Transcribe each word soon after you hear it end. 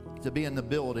to be in the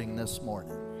building this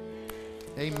morning?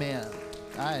 Amen.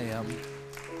 I am.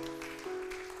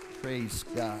 Praise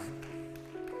God.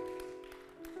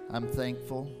 I'm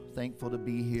thankful to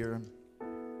be here.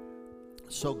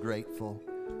 So grateful.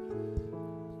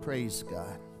 Praise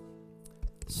God.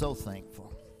 So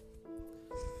thankful.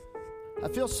 I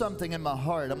feel something in my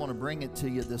heart. I'm going to bring it to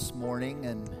you this morning,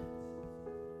 and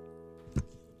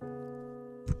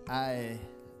I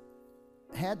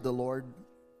had the Lord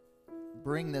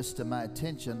bring this to my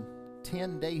attention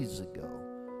 10 days ago.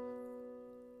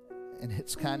 And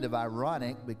it's kind of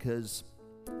ironic because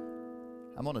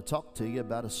I'm going to talk to you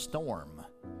about a storm.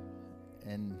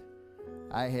 And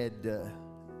I had the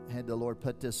Lord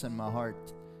put this in my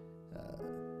heart,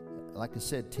 like I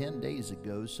said, 10 days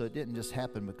ago. So it didn't just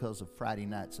happen because of Friday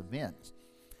night's events.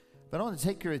 But I want to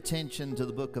take your attention to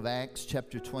the book of Acts,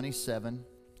 chapter 27. I'm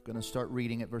going to start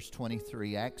reading at verse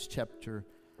 23. Acts chapter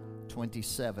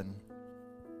 27.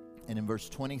 And in verse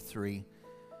 23,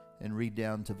 and read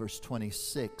down to verse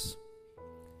 26.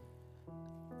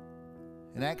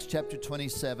 In Acts chapter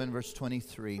 27, verse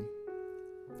 23,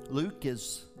 Luke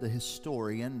is the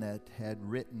historian that had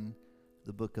written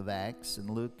the book of Acts, and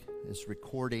Luke is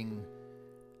recording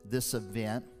this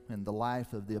event in the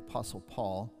life of the Apostle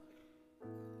Paul,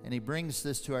 and he brings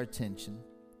this to our attention.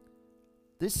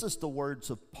 This is the words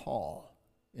of Paul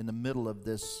in the middle of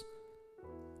this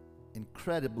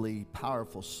incredibly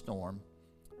powerful storm.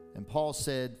 And Paul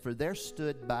said, "For there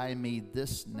stood by me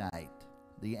this night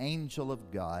the angel of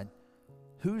God,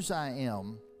 whose I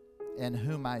am and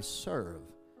whom I serve,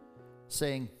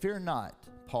 saying, Fear not,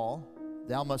 Paul,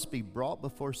 thou must be brought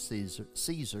before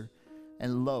Caesar,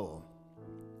 and lo,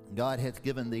 God hath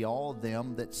given thee all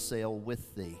them that sail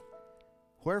with thee.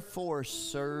 Wherefore,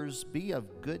 sirs, be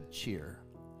of good cheer,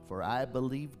 for I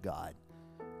believe God,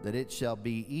 that it shall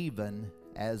be even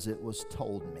as it was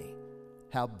told me.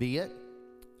 Howbeit,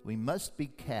 we must be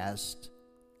cast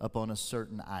upon a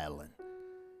certain island."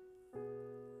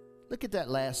 Look at that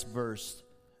last verse.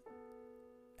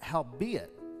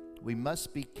 Howbeit, we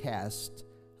must be cast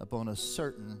upon a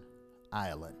certain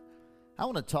island. I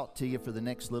want to talk to you for the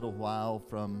next little while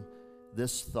from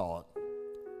this thought,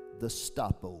 the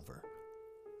stopover.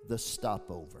 The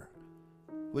stopover.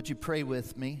 Would you pray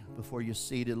with me before you're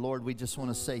seated? Lord, we just want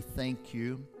to say thank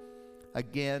you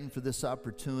again for this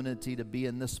opportunity to be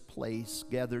in this place,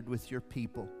 gathered with your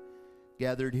people,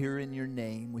 gathered here in your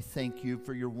name. We thank you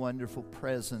for your wonderful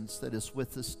presence that is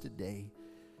with us today.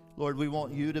 Lord, we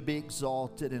want you to be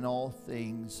exalted in all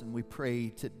things, and we pray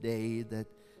today that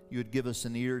you would give us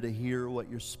an ear to hear what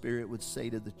your Spirit would say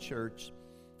to the church.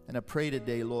 And I pray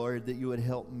today, Lord, that you would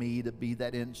help me to be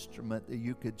that instrument, that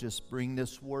you could just bring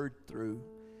this word through.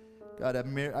 God,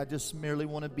 I just merely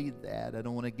want to be that. I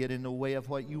don't want to get in the way of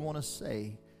what you want to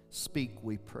say. Speak,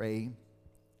 we pray.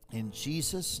 In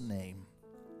Jesus' name,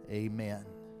 amen.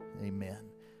 Amen.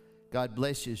 God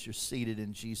bless you as you're seated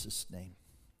in Jesus' name.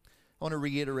 I want to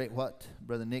reiterate what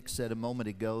Brother Nick said a moment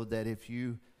ago, that if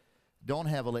you don't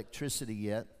have electricity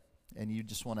yet and you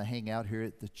just want to hang out here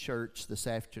at the church this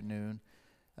afternoon,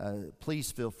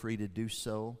 please feel free to do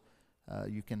so.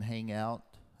 You can hang out.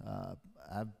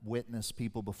 I've witnessed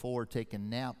people before taking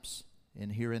naps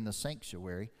here in the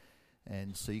sanctuary,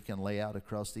 and so you can lay out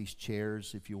across these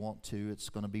chairs if you want to. It's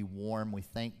going to be warm. We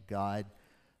thank God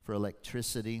for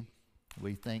electricity.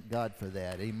 We thank God for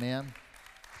that. Amen.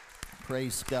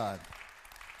 Praise God.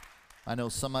 I know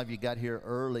some of you got here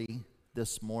early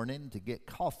this morning to get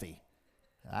coffee.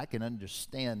 I can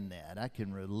understand that. I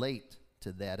can relate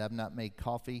to that. I've not made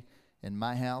coffee in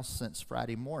my house since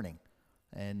Friday morning,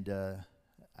 and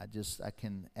I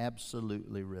can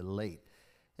absolutely relate.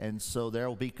 And so there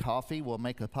will be coffee. We'll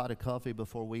make a pot of coffee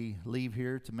before we leave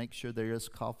here to make sure there is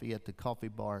coffee at the coffee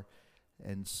bar.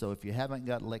 And so if you haven't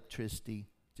got electricity,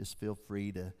 just feel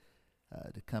free to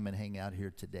come and hang out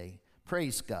here today.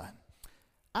 Praise God.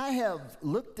 I have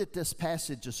looked at this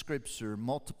passage of Scripture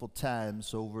multiple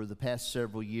times over the past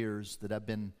several years that I've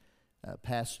been a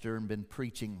pastor and been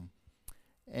preaching.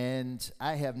 And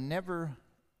I have never,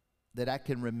 that I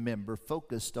can remember,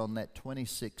 focused on that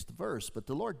 26th verse. But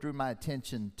the Lord drew my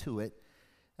attention to it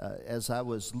as I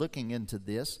was looking into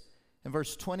this. In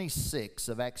verse 26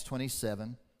 of Acts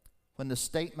 27, when the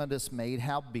statement is made,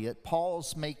 howbeit,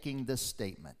 Paul's making this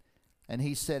statement. And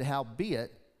he said,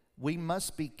 howbeit, we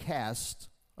must be cast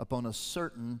upon a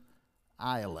certain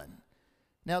island.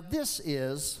 Now, this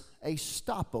is a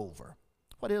stopover.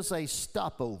 What is a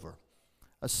stopover?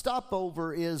 A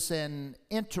stopover is an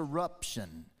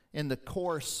interruption in the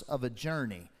course of a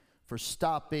journey for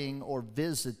stopping or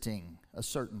visiting a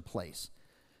certain place.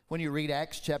 When you read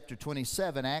Acts chapter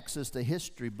 27, Acts is the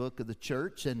history book of the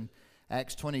church, and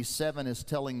Acts 27 is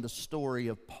telling the story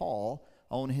of Paul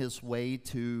on his way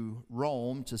to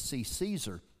Rome to see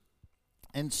Caesar.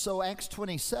 And so Acts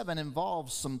 27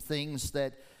 involves some things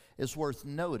that is worth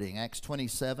noting. Acts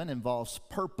 27 involves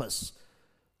purpose.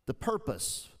 The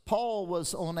purpose. Paul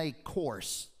was on a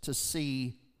course to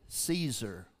see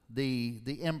Caesar,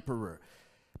 the emperor.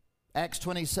 Acts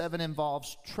 27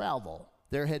 involves travel.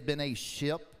 There had been a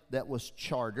ship that was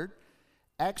chartered.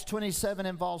 Acts 27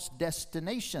 involves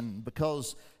destination,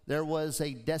 because there was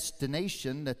a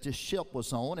destination that this ship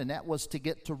was on, and that was to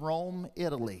get to Rome,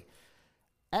 Italy.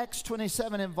 Acts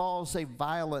 27 involves a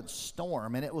violent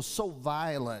storm, and it was so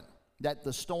violent that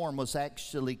the storm was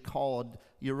actually called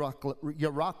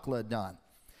Euroclydon.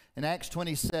 And Acts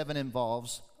 27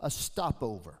 involves a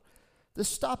stopover. The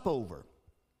stopover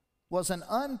was an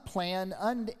unplanned,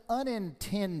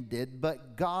 unintended,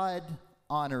 but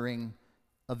God-honoring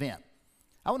event.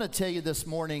 I want to tell you this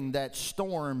morning that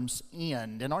storms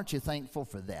end, and aren't you thankful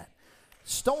for that?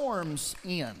 Storms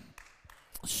end.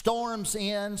 Storms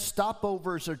end,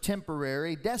 stopovers are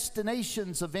temporary,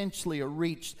 destinations eventually are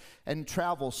reached, and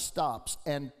travel stops.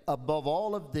 And above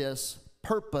all of this,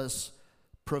 purpose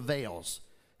prevails.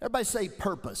 Everybody say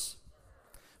purpose.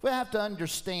 We have to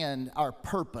understand our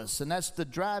purpose, and that's the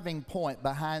driving point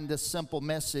behind this simple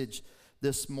message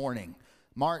this morning.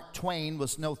 Mark Twain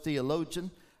was no theologian.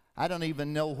 I don't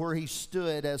even know where he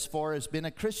stood as far as being a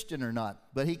Christian or not,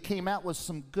 but he came out with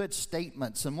some good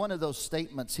statements, and one of those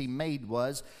statements he made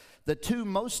was, the two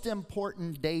most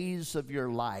important days of your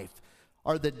life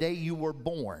are the day you were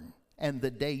born and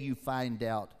the day you find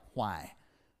out why.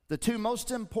 The two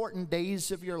most important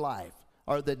days of your life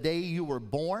are the day you were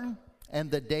born and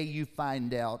the day you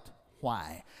find out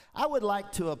why. I would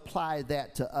like to apply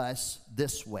that to us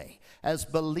this way. As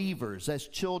believers, as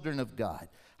children of God,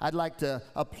 I'd like to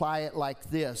apply it like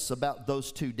this about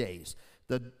those 2 days.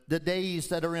 The days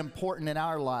that are important in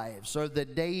our lives are the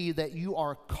day that you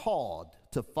are called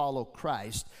to follow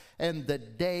Christ, and the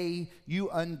day you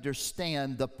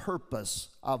understand the purpose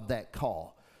of that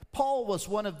call. Paul was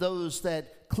one of those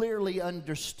that clearly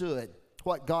understood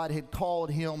what God had called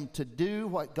him to do,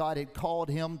 what God had called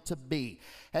him to be.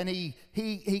 And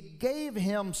he gave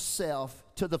himself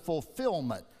to the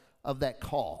fulfillment of that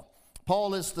call.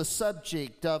 Paul is the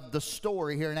subject of the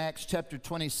story here in Acts chapter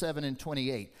 27 and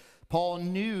 28. Paul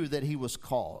knew that he was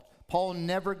called. Paul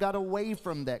never got away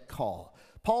from that call.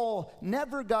 Paul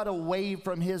never got away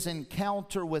from his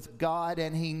encounter with God,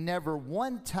 and he never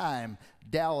one time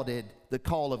doubted the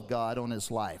call of God on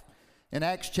his life. In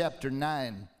Acts chapter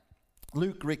 9,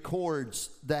 Luke records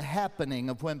the happening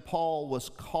of when Paul was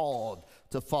called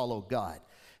to follow God.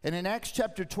 And in Acts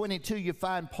chapter 22, you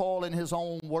find Paul in his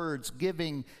own words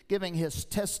giving his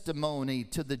testimony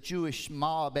to the Jewish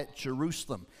mob at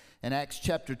Jerusalem. In Acts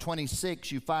chapter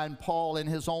 26, you find Paul in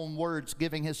his own words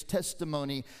giving his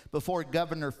testimony before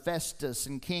Governor Festus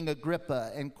and King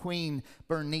Agrippa and Queen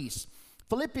Bernice.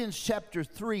 Philippians chapter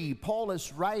 3, Paul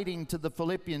is writing to the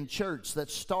Philippian church that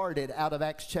started out of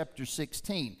Acts chapter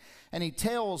 16. And he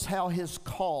tells how his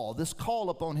call, this call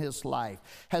upon his life,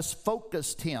 has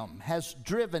focused him, has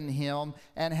driven him,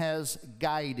 and has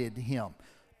guided him.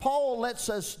 Paul lets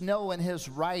us know in his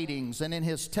writings and in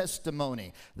his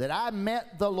testimony that I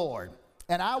met the Lord,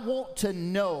 and I want to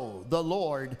know the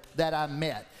Lord that I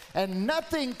met. And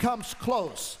nothing comes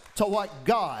close to what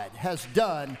God has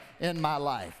done in my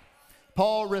life.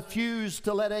 Paul refused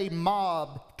to let a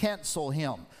mob cancel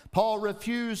him. Paul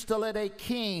refused to let a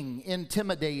king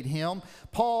intimidate him.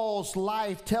 Paul's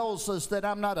life tells us that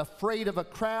I'm not afraid of a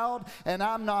crowd, and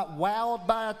I'm not wowed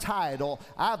by a title.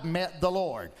 I've met the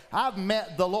Lord. I've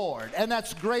met the Lord. And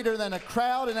that's greater than a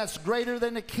crowd, and that's greater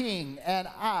than a king, and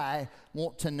I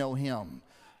want to know him.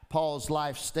 Paul's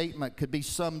life statement could be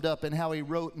summed up in how he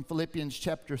wrote in Philippians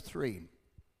chapter 3.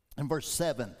 In verse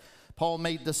 7, Paul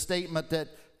made the statement that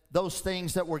those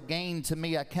things that were gained to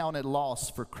me I counted loss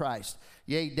for Christ.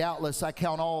 Yea, doubtless I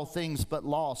count all things but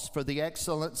loss for the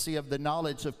excellency of the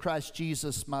knowledge of Christ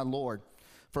Jesus my Lord,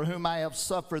 for whom I have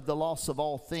suffered the loss of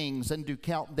all things, and do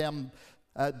count them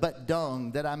but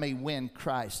dung, that I may win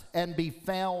Christ, and be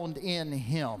found in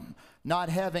him, not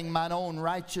having mine own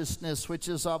righteousness which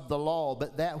is of the law,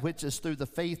 but that which is through the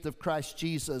faith of Christ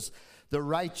Jesus, the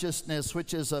righteousness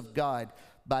which is of God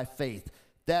by faith,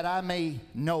 that I may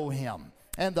know him,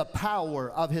 and the power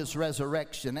of his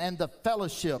resurrection, and the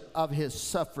fellowship of his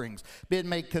sufferings, being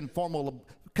made conformable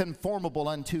conformable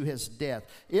unto his death,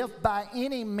 if by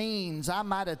any means I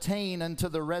might attain unto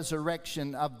the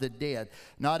resurrection of the dead.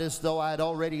 Not as though I had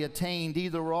already attained,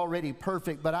 either were already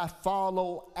perfect, but I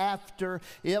follow after,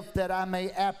 if that I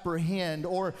may apprehend,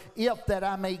 or if that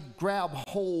I may grab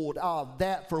hold of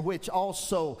that for which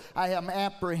also I am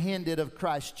apprehended of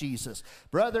Christ Jesus.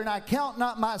 Brethren, I count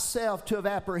not myself to have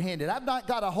apprehended. I've not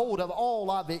got a hold of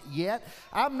all of it yet.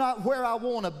 I'm not where I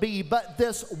want to be, but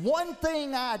this one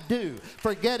thing I do,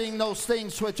 forgetting those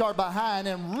things which are behind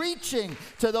and reaching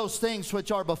to those things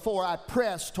which are before, I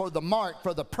press toward the mark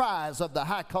for the prize of the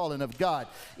high calling of God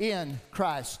in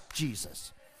Christ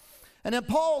Jesus. And in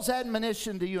Paul's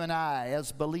admonition to you and I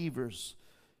as believers,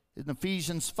 in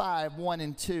Ephesians 5, 1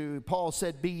 and 2, Paul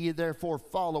said, be ye therefore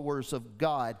followers of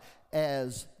God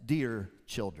as dear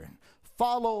children.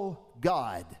 Follow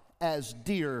God as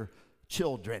dear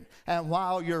children. And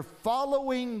while you're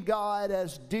following God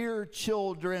as dear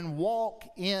children, walk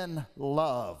in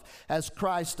love, as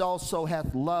Christ also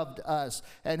hath loved us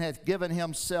and hath given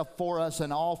himself for us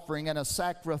an offering and a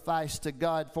sacrifice to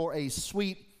God for a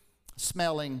sweet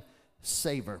smelling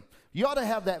savor. You ought to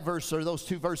have that verse or those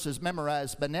two verses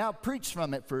memorized, but now I've preached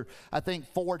from it for, I think,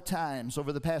 4 times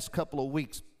over the past couple of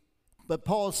weeks. But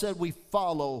Paul said we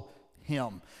follow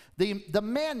him. The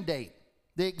mandate,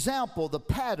 the example, the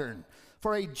pattern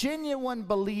for a genuine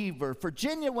believer, for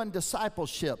genuine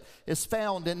discipleship, is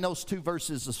found in those 2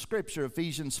 verses of Scripture,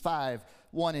 Ephesians 5,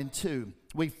 1 and 2.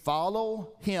 We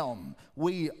follow him,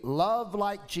 we love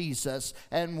like Jesus,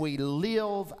 and we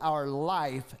live our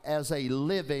life as a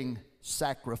living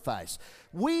sacrifice.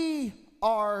 We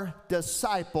are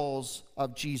disciples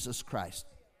of Jesus Christ.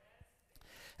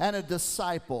 And a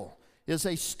disciple is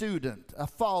a student, a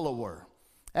follower.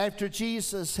 After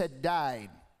Jesus had died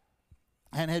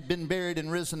and had been buried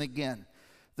and risen again,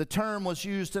 the term was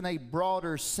used in a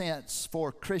broader sense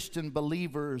for Christian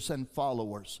believers and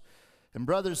followers. And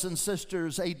brothers and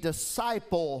sisters, a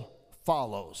disciple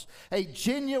follows. A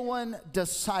genuine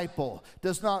disciple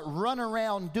does not run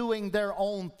around doing their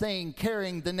own thing,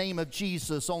 carrying the name of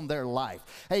Jesus on their life.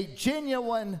 A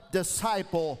genuine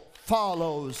disciple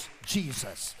follows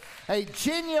Jesus. A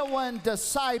genuine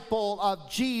disciple of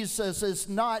Jesus is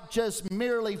not just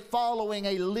merely following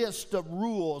a list of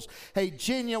rules. A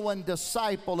genuine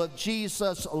disciple of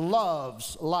Jesus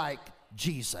loves like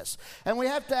Jesus. And we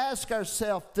have to ask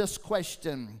ourselves this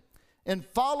question: in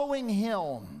following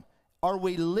him, are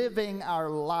we living our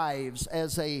lives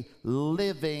as a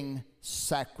living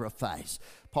sacrifice?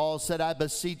 Paul said, I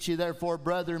beseech you therefore,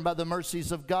 brethren, by the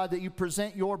mercies of God, that you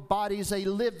present your bodies a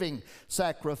living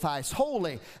sacrifice,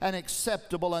 holy and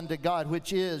acceptable unto God,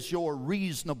 which is your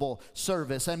reasonable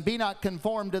service. And be not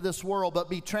conformed to this world, but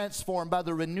be transformed by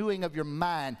the renewing of your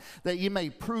mind, that you may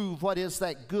prove what is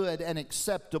that good and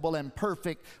acceptable and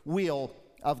perfect will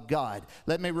of God.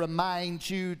 Let me remind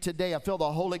you today, I feel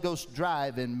the Holy Ghost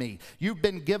drive in me. You've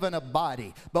been given a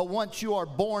body, but once you are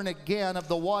born again of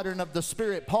the water and of the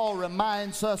Spirit, Paul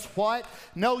reminds us what?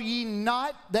 Know ye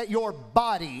not that your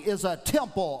body is a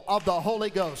temple of the Holy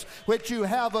Ghost, which you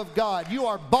have of God. You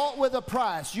are bought with a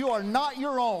price. You are not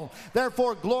your own.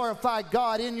 Therefore glorify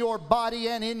God in your body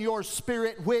and in your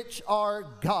spirit, which are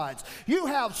God's. You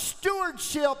have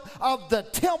stewardship of the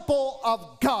temple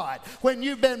of God when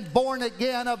you've been born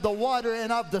again of the water and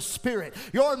of the Spirit.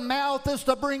 Your mouth is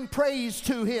to bring praise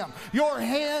to him. Your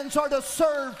hands are to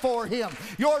serve for him.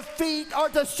 Your feet are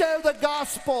to share the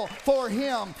gospel for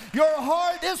him. Your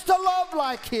heart is to love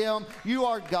like him. You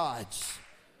are God's.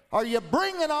 Are you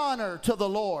bringing honor to the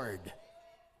Lord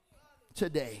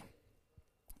today?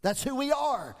 That's who we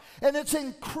are. And it's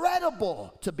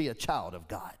incredible to be a child of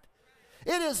God.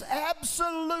 It is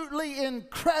absolutely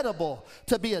incredible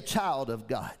to be a child of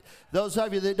God. Those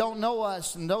of you that don't know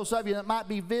us, and those of you that might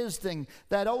be visiting,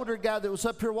 that older guy that was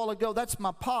up here a while ago, that's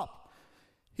my pop.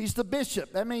 He's the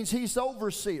bishop. That means he's the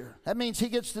overseer. That means he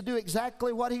gets to do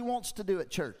exactly what he wants to do at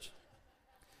church.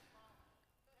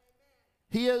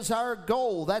 He is our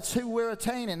goal. That's who we're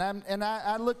attaining.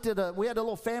 I looked at we had a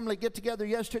little family get together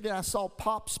yesterday, and I saw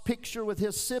Pop's picture with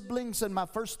his siblings, and my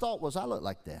first thought was, I look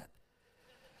like that.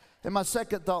 And my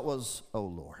second thought was, oh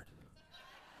Lord,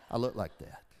 I look like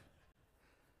that.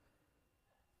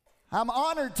 I'm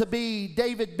honored to be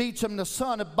David Beecham, the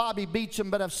son of Bobby Beecham,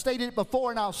 but I've stated it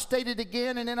before and I'll state it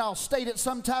again, and then I'll state it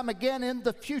sometime again in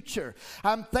the future.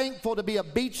 I'm thankful to be a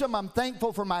Beecham. I'm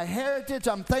thankful for my heritage.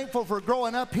 I'm thankful for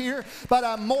growing up here, but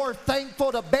I'm more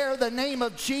thankful to bear the name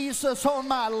of Jesus on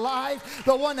my life,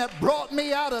 the one that brought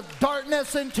me out of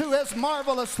darkness into his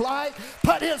marvelous light,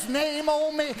 put his name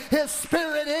on me, his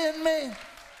spirit in me.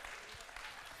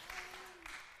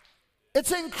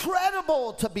 It's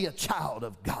incredible to be a child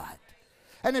of God.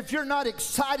 And if you're not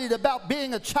excited about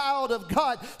being a child of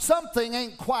God, something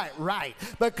ain't quite right.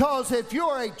 Because if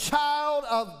you're a child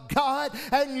of God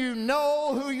and you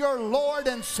know who your Lord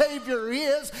and Savior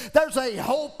is, there's a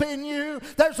hope in you,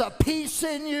 there's a peace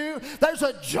in you, there's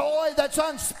a joy that's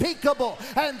unspeakable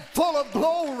and full of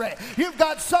glory. You've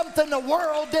got something the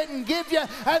world didn't give you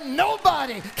and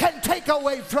nobody can take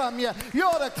away from you. You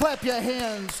ought to clap your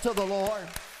hands to the Lord.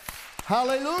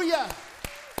 Hallelujah.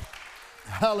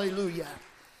 Hallelujah.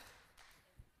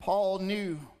 Paul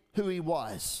knew who he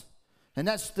was. And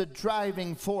that's the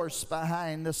driving force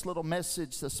behind this little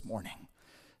message this morning.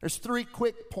 There's 3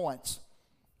 quick points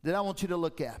that I want you to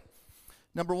look at.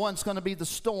 Number 1 is going to be the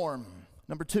storm.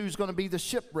 Number 2 is going to be the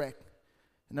shipwreck.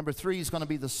 And number 3 is going to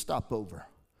be the stopover,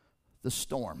 the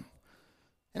storm.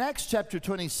 In Acts chapter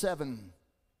 27,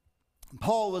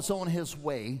 Paul was on his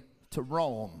way to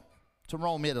Rome,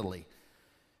 Italy.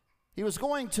 He was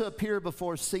going to appear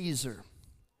before Caesar.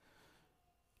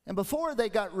 And before they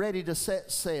got ready to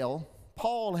set sail,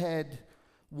 Paul had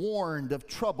warned of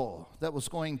trouble that was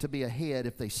going to be ahead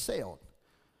if they sailed.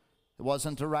 It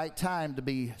wasn't the right time to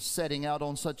be setting out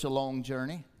on such a long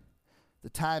journey. The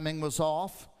timing was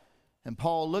off, and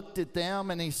Paul looked at them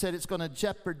and he said it's going to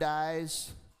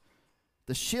jeopardize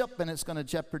the ship and it's going to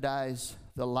jeopardize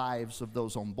the lives of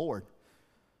those on board.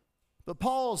 But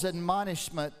Paul's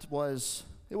admonishment was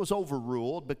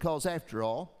overruled because, after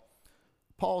all,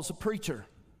 Paul's a preacher.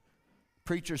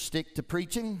 Preachers stick to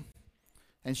preaching,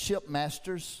 and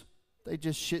shipmasters, they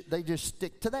just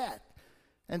stick to that.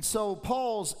 And so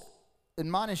Paul's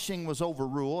admonishing was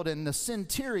overruled, and the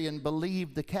centurion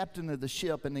believed the captain of the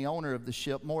ship and the owner of the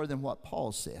ship more than what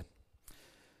Paul said.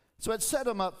 So it set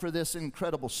him up for this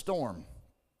incredible storm.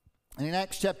 And in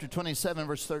Acts chapter 27,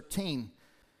 verse 13,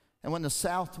 and when the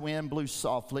south wind blew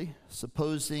softly,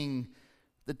 supposing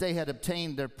that they had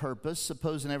obtained their purpose,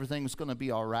 supposing everything was going to be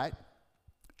all right,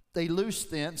 they loosed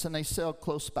thence and they sailed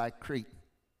close by Crete.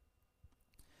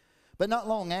 But not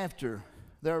long after,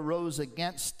 there arose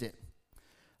against it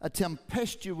a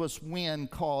tempestuous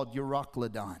wind called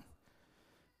Euroclydon.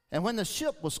 And when the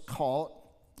ship was caught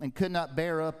and could not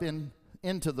bear up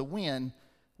into the wind,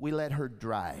 we let her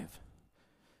drive.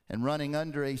 And running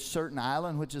under a certain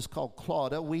island, which is called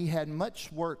Clauda, we had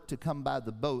much work to come by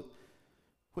the boat,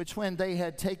 which when they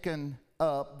had taken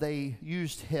up, they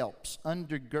used helps,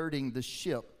 undergirding the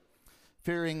ship,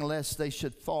 fearing lest they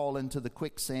should fall into the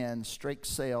quicksand, strake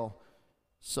sail,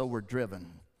 so were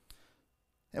driven.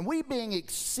 And we being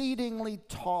exceedingly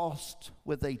tossed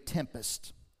with a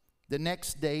tempest, the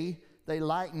next day they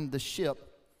lightened the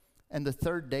ship, and the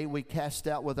third day we cast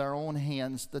out with our own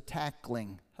hands the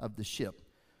tackling of the ship.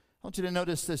 I want you to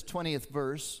notice this 20th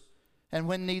verse. And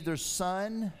when neither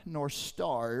sun nor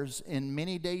stars in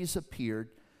many days appeared,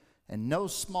 and no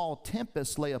small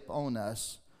tempest lay upon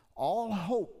us, all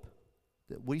hope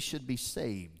that we should be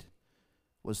saved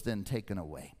was then taken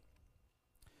away.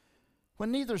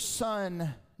 When neither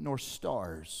sun nor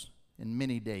stars in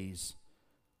many days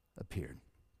appeared.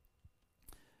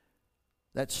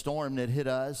 That storm that hit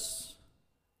us,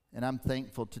 and I'm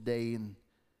thankful today, and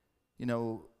you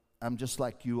know, I'm just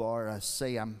like you are. I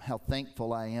say how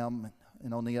thankful I am,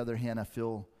 and on the other hand, I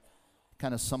feel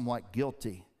kind of somewhat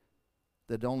guilty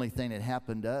that the only thing that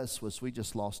happened to us was we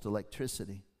just lost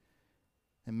electricity.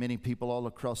 And many people all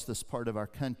across this part of our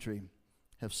country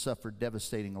have suffered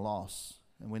devastating loss,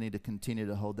 and we need to continue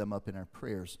to hold them up in our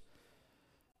prayers.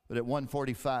 But at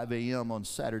 1:45 a.m. on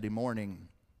Saturday morning,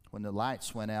 when the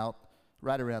lights went out,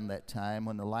 right around that time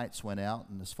when the lights went out,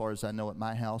 and as far as I know at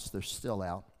my house, they're still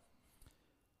out.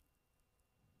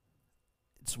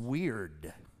 It's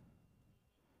weird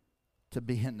to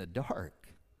be in the dark.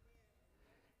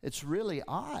 It's really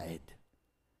odd.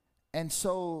 And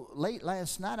so late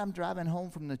last night, I'm driving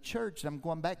home from the church, and I'm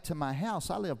going back to my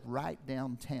house. I live right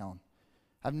downtown.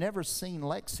 I've never seen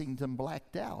Lexington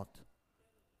blacked out.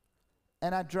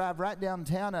 And I drive right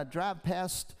downtown. I drive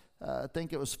past, I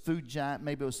think it was Food Giant.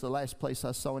 Maybe it was the last place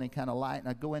I saw any kind of light. And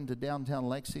I go into downtown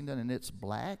Lexington, and it's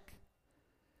black.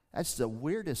 That's the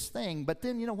weirdest thing. But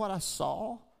then you know what I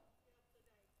saw?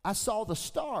 I saw the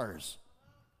stars.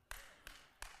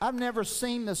 I've never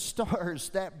seen the stars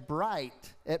that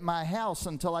bright at my house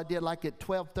until I did like at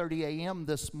 12:30 a.m.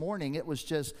 this morning. It was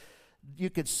just, you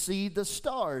could see the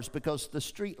stars because the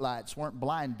street lights weren't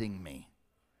blinding me.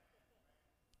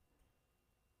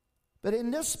 But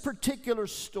in this particular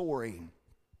story,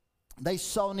 they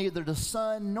saw neither the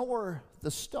sun nor the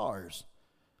stars.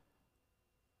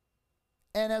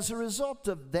 And as a result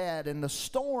of that, and the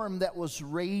storm that was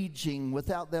raging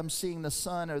without them seeing the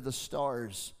sun or the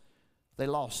stars, they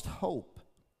lost hope.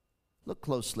 Look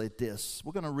closely at this.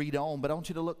 We're going to read on, but I want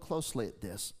you to look closely at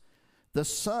this. The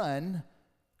sun,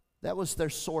 that was their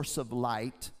source of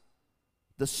light.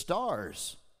 The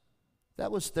stars,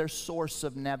 that was their source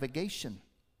of navigation.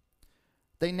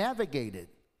 They navigated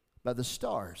by the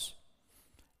stars.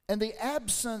 And the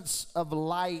absence of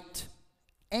light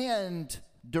and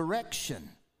direction.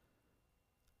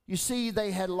 You see,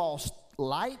 they had lost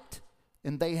light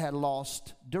and they had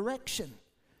lost direction.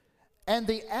 And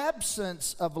the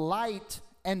absence of light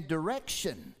and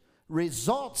direction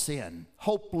results in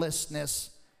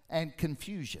hopelessness and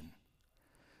confusion.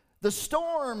 The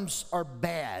storms are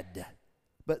bad,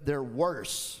 but they're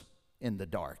worse in the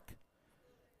dark.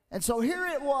 And so here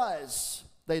it was.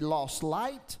 They lost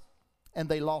light and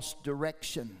they lost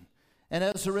direction. And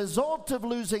as a result of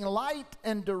losing light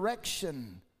and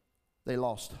direction, they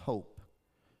lost hope.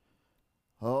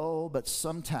 Oh, but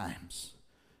sometimes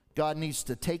God needs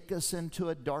to take us into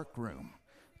a dark room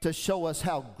to show us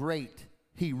how great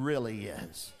He really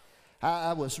is.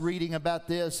 I was reading about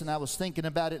this and I was thinking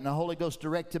about it, and the Holy Ghost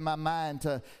directed my mind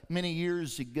to many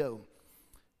years ago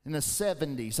in the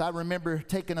 70s. I remember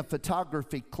taking a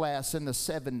photography class in the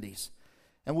 70s,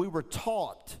 and we were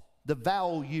taught the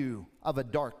value of a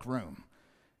dark room.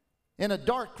 In a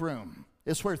dark room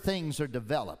is where things are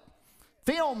developed.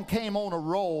 Film came on a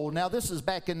roll. Now, this is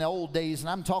back in the old days, and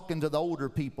I'm talking to the older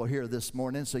people here this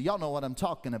morning, so y'all know what I'm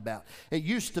talking about. It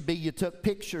used to be you took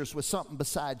pictures with something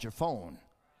beside your phone.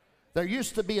 There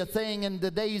used to be a thing in the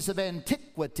days of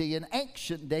antiquity, in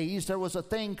ancient days, there was a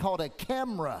thing called a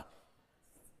camera.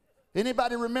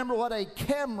 Anybody remember what a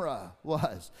camera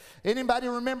was? Anybody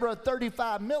remember a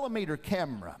 35 millimeter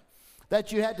camera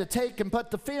that you had to take and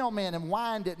put the film in and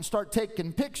wind it and start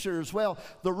taking pictures? Well,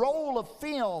 the roll of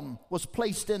film was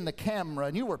placed in the camera,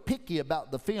 and you were picky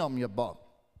about the film you bought.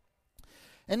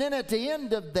 And then at the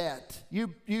end of that,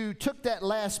 you took that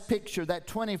last picture, that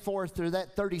 24th or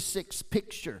that 36th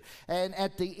picture, and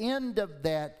at the end of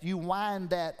that, you wind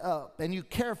that up, and you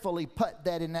carefully put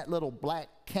that in that little black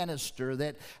canister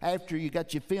that after you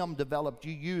got your film developed,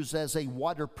 you use as a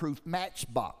waterproof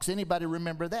matchbox. Anybody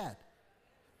remember that?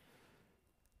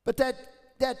 But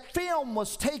that film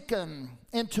was taken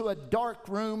into a dark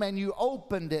room, and you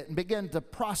opened it and began to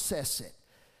process it.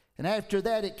 And after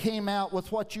that, it came out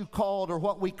with what you called, or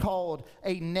what we called,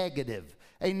 a negative.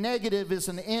 A negative is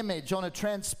an image on a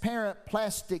transparent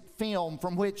plastic film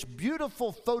from which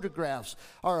beautiful photographs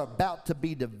are about to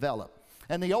be developed.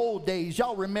 In the old days,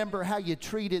 y'all remember how you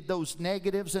treated those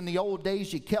negatives? In the old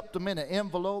days, you kept them in an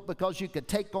envelope because you could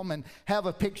take them and have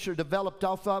a picture developed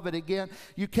off of it again.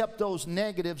 You kept those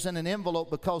negatives in an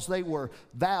envelope because they were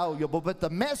valuable. But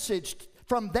the message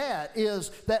from that is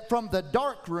that from the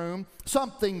dark room,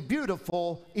 something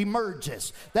beautiful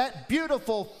emerges. That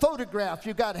beautiful photograph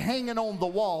you got hanging on the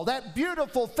wall, that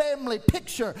beautiful family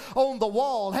picture on the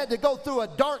wall had to go through a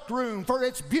dark room for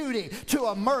its beauty to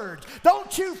emerge.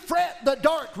 Don't you fret the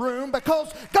dark room,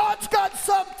 because God's got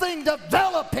something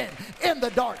developing in the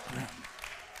dark room.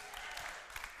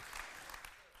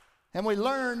 And we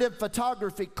learned in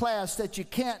photography class that you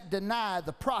can't deny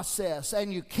the process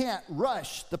and you can't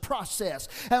rush the process.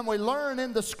 And we learn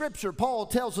in the scripture, Paul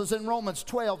tells us in Romans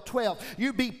 12:12,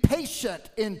 you be patient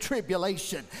in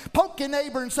tribulation. Poke your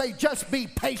neighbor and say, just be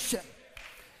patient.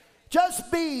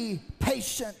 Just be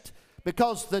patient,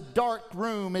 because the dark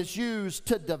room is used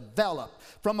to develop.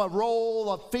 From a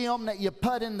roll of film that you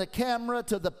put in the camera,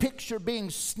 to the picture being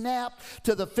snapped,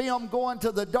 to the film going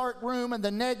to the dark room and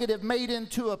the negative made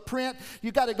into a print.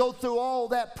 You got to go through all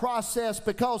that process,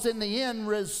 because in the end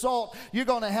result, you're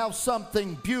going to have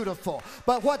something beautiful.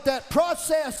 But what that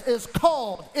process is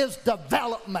called is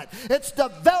development. It's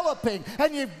developing,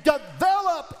 and you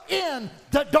develop in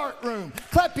the dark room.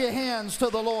 Clap your hands to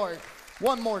the Lord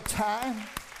one more time.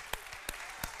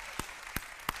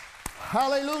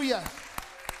 Hallelujah.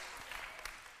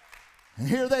 And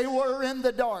here they were in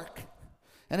the dark.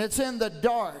 And it's in the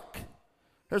dark.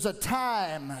 There's a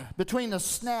time between the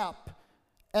snap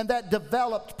and that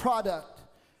developed product.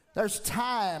 There's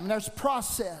time, there's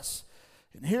process.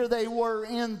 And here they were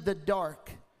in the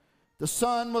dark. The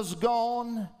sun was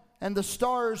gone and the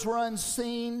stars were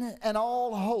unseen, and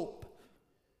all hope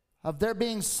of their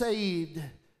being saved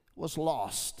was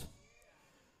lost.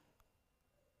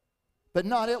 But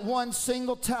not at one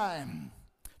single time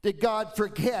did God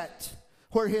forget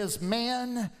where His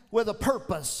man with a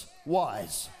purpose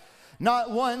was.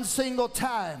 Not one single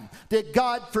time did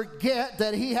God forget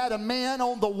that he had a man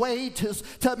on the way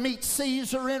to meet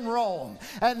Caesar in Rome.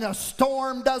 And a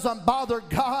storm doesn't bother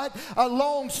God. A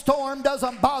long storm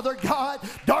doesn't bother God.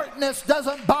 Darkness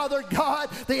doesn't bother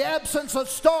God. The absence of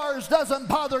stars doesn't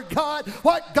bother God.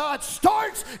 What God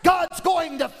starts, God's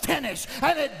going to finish.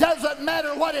 And it doesn't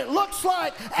matter what it looks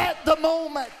like at the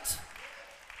moment.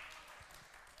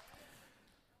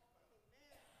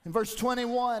 In verse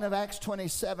 21 of Acts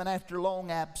 27, after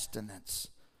long abstinence,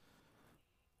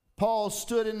 Paul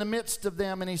stood in the midst of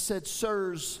them and he said,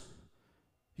 Sirs,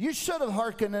 you should have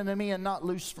hearkened unto me and not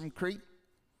loosed from Crete.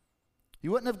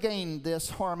 You wouldn't have gained this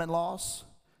harm and loss.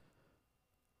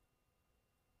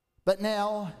 But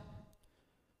now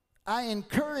I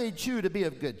encourage you to be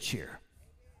of good cheer.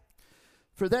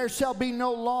 For there shall be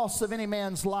no loss of any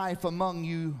man's life among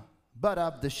you, but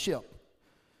of the ship.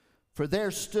 For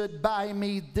there stood by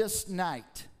me this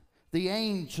night the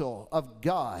angel of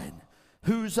God,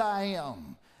 whose I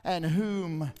am and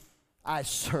whom I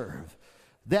serve.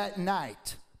 That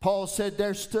night, Paul said,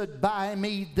 there stood by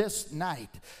me this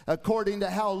night. According to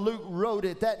how Luke wrote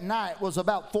it, that night was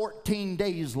about 14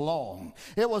 days long.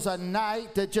 It was a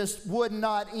night that just would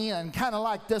not end, kind of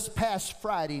like this past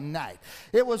Friday night.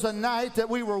 It was a night that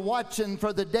we were watching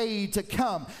for the day to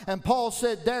come. And Paul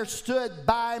said, there stood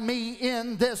by me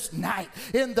in this night.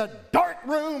 In the dark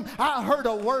room, I heard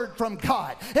a word from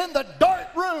God. In the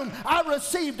dark room, I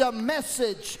received a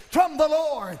message from the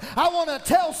Lord. I want to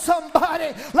tell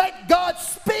somebody, let God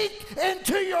speak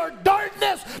into your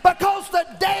darkness, because the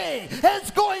day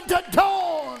is going to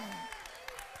dawn.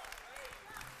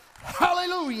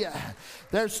 Hallelujah.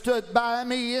 There stood by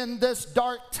me in this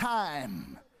dark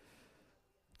time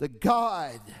the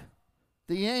God,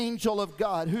 the angel of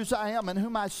God, whose I am and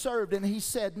whom I served. And he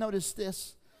said, notice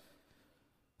this,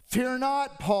 fear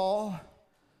not, Paul,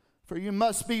 for you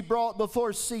must be brought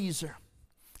before Caesar.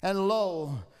 And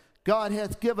lo, God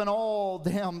hath given all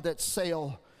them that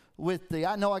sail with thee.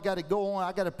 I know I got to go on.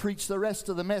 I got to preach the rest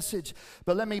of the message.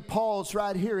 But let me pause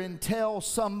right here and tell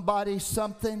somebody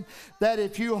something. That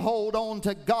if you hold on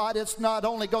to God, it's not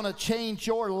only going to change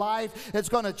your life, it's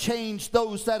going to change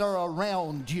those that are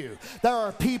around you. There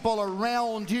are people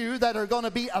around you that are going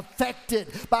to be affected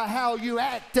by how you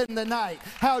act in the night,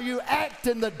 how you act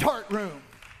in the dark room.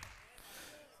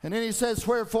 And then he says,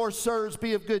 wherefore, sirs,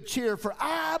 be of good cheer, for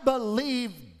I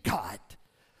believe God.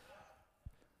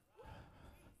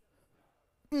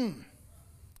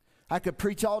 I could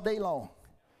preach all day long.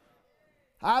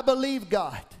 I believe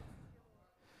God.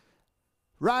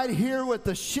 Right here with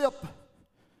the ship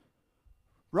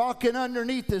rocking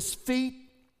underneath his feet.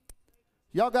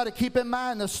 Y'all got to keep in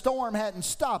mind the storm hadn't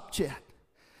stopped yet.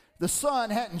 The sun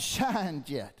hadn't shined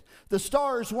yet. The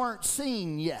stars weren't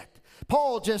seen yet.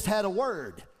 Paul just had a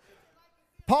word.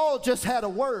 Paul just had a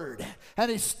word.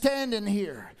 And he's standing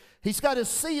here. He's got his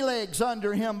sea legs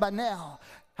under him by now.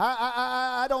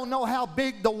 I don't know how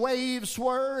big the waves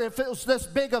were. If it was this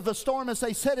big of a storm as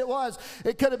they said it was,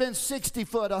 it could have been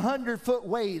 60-foot, 100-foot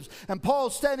waves. And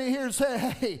Paul's standing here and said,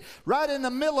 hey, right in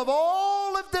the middle of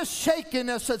all of this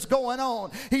shakiness that's going on,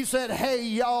 he said, hey,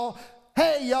 y'all,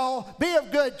 be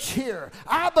of good cheer.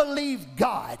 I believe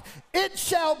God. It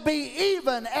shall be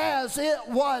even as it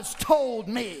was told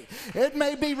me. It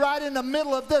may be right in the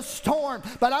middle of this storm,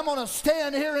 but I'm going to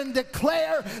stand here and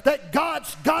declare that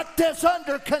God's got this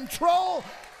under control.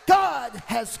 God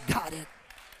has got it.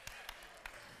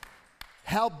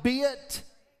 Howbeit,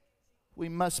 we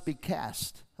must be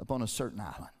cast upon a certain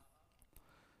island.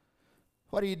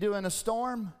 What do you do in a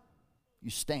storm?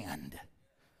 You stand.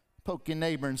 Poke your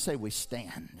neighbor and say, we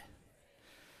stand.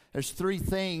 There's three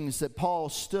things that Paul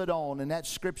stood on, and that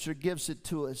scripture gives it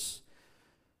to us.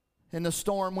 In the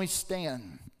storm, we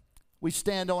stand. We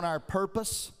stand on our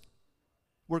purpose.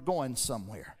 We're going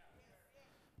somewhere.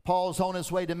 Paul's on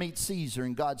his way to meet Caesar,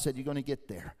 and God said, you're going to get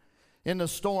there. In the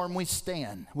storm, we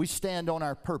stand. We stand on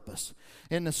our purpose.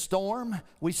 In the storm,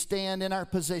 we stand in our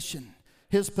position.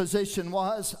 His position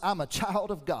was, I'm a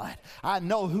child of God. I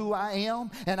know who I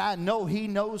am, and I know He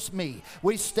knows me.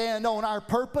 We stand on our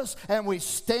purpose, and we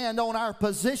stand on our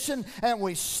position, and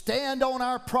we stand on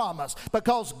our promise,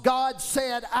 because God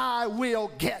said, I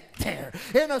will get there.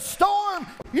 In a storm,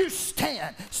 you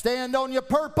stand. Stand on your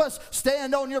purpose,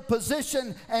 stand on your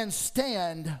position, and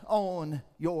stand on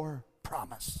your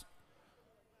promise.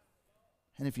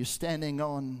 And if you're standing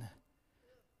on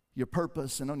your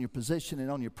purpose and on your position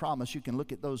and on your promise, you can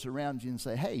look at those around you and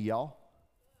say, hey, y'all,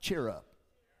 cheer up.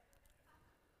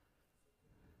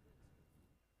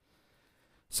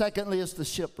 Secondly, is the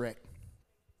shipwreck.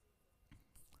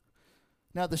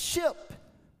 Now, the ship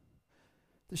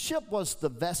was the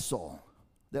vessel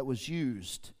that was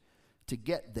used to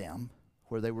get them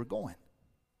where they were going.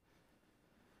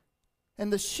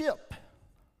 And the ship,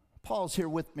 pause here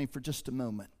with me for just a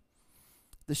moment.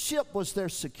 The ship was their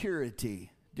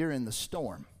security during the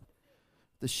storm.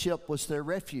 The ship was their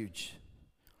refuge.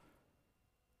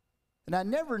 And I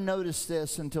never noticed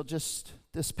this until just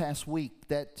this past week,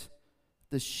 that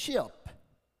the ship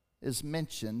is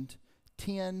mentioned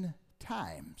 10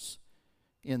 times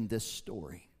in this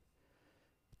story.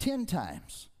 10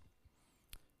 times.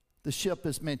 The ship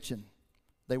is mentioned.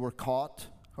 They were caught,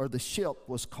 or the ship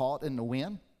was caught in the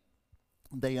wind.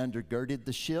 They undergirded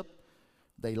the ship.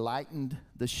 They lightened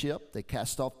the ship. They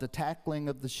cast off the tackling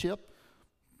of the ship.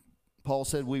 Paul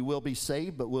said, we will be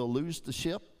saved, but we'll lose the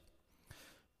ship.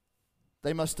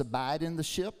 They must abide in the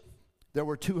ship. There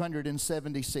were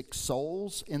 276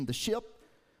 souls in the ship.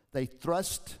 They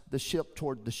thrust the ship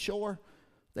toward the shore.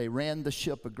 They ran the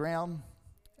ship aground,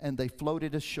 and they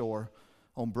floated ashore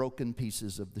on broken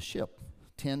pieces of the ship.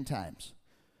 10 times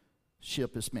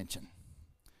ship is mentioned.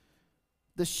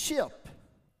 The ship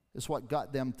is what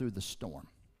got them through the storm.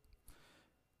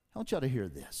 I want y'all to hear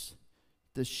this.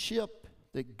 The ship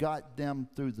that got them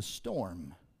through the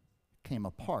storm came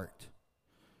apart.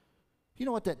 You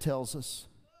know what that tells us?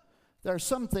 There are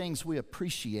some things we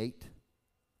appreciate,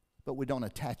 but we don't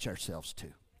attach ourselves to.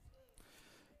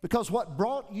 Because what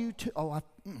brought you to,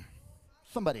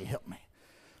 somebody help me.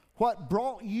 What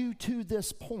brought you to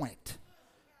this point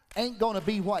ain't going to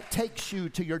be what takes you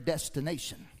to your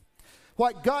destination.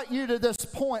 What got you to this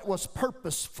point was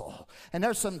purposeful. And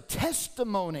there's some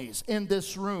testimonies in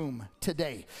this room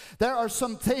today. There are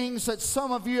some things that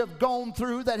some of you have gone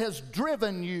through that has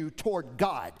driven you toward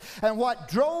God. And what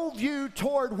drove you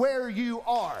toward where you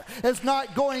are is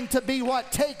not going to be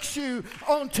what takes you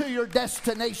onto your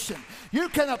destination. You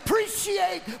can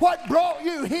appreciate what brought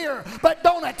you here, but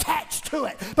don't attach to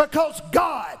it, because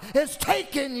God is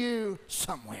taking you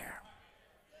somewhere.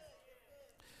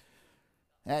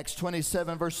 Acts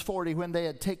 27 verse 40, when they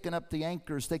had taken up the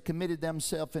anchors, they committed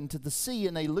themselves into the sea,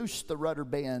 and they loosed the rudder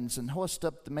bands and hoisted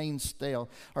up the mainsail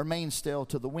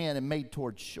to the wind and made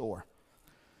toward shore.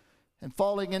 And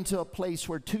falling into a place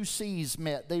where two seas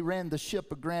met, they ran the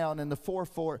ship aground, and the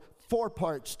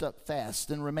forepart stuck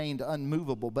fast and remained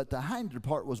unmovable, but the hinder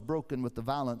part was broken with the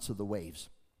violence of the waves.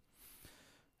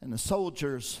 And the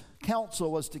soldiers'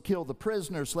 counsel was to kill the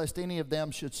prisoners, lest any of them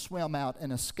should swim out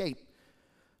and escape.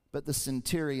 But the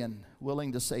centurion,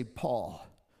 willing to save Paul,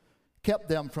 kept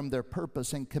them from their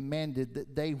purpose and commanded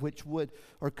that they which would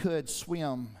or could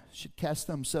swim should cast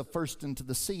themselves first into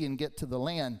the sea and get to the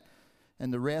land,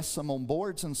 and the rest, some on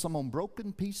boards and some on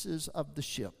broken pieces of the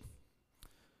ship.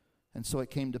 And so it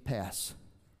came to pass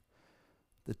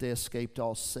that they escaped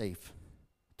all safe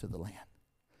to the land.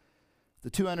 The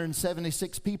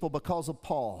 276 people, because of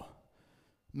Paul,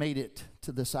 made it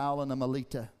to this island of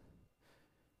Melita.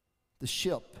 The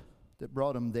ship that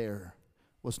brought them there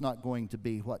was not going to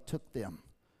be what took them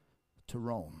to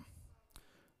Rome.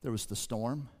 There was the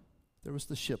storm, there was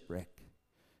the shipwreck,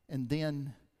 and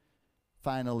then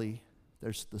finally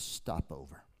there's the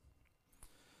stopover.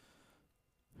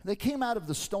 They came out of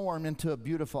the storm into a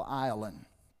beautiful island.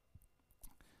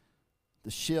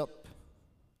 The ship,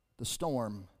 the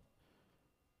storm,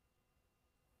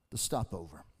 the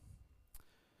stopover.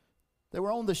 They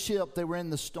were on the ship, they were in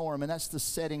the storm, and that's the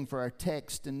setting for our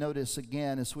text. And notice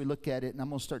again as we look at it, and I'm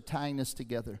going to start tying this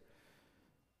together.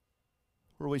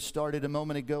 Where we started a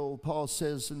moment ago, Paul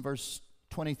says in verse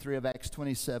 23 of Acts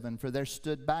 27, "For there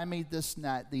stood by me this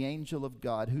night the angel of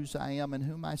God, whose I am and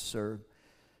whom I serve,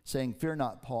 saying, Fear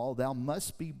not, Paul, thou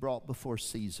must be brought before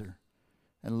Caesar.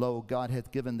 And lo, God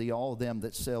hath given thee all them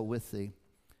that sail with thee.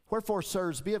 Wherefore,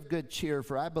 sirs, be of good cheer,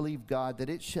 for I believe God that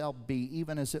it shall be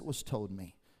even as it was told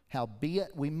me.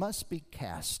 Howbeit, we must be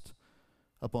cast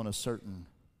upon a certain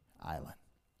island."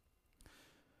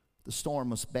 The storm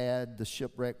was bad. The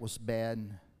shipwreck was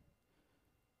bad.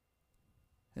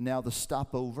 And now the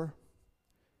stopover.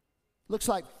 Looks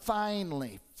like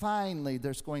finally,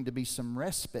 there's going to be some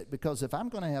respite. Because if I'm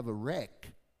going to have a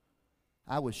wreck,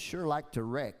 I would sure like to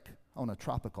wreck on a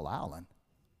tropical island.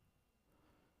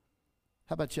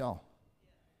 How about y'all?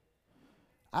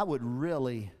 I would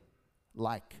really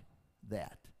like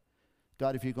that.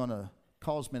 God, if you're going to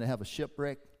cause me to have a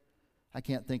shipwreck, I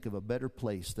can't think of a better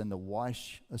place than to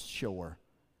wash ashore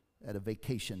at a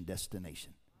vacation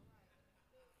destination.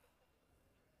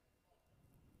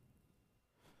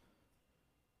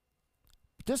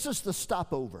 This is the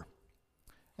stopover.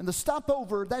 And the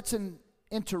stopover, that's an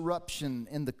interruption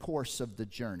in the course of the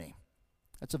journey.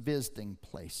 That's a visiting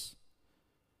place.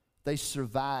 They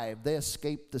survived. They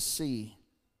escaped the sea.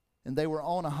 And they were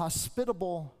on a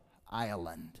hospitable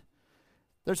island.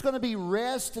 There's going to be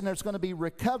rest and there's going to be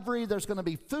recovery. There's going to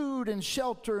be food and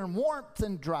shelter and warmth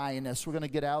and dryness. We're going to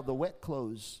get out of the wet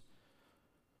clothes.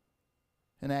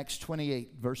 In Acts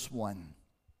 28, verse 1,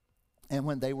 and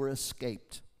when they were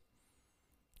escaped,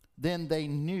 then they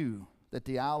knew that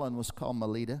the island was called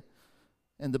Melita,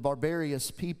 and the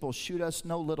barbarous people shewed us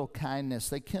no little kindness.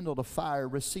 They kindled a fire,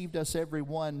 received us every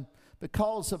one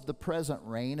because of the present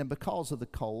rain and because of the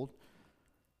cold.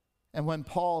 And when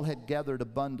Paul had gathered a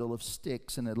bundle of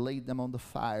sticks and had laid them on the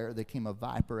fire, there came a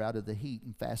viper out of the heat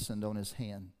and fastened on his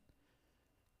hand.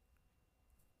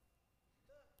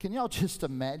 Can y'all just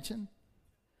imagine?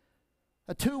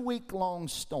 A 2-week-long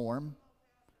storm.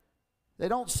 They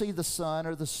don't see the sun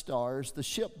or the stars. The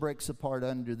ship breaks apart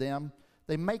under them.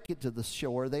 They make it to the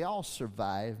shore. They all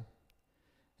survive.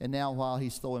 And now while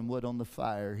he's throwing wood on the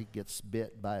fire, he gets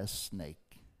bit by a snake.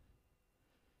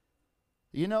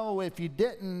 You know, if you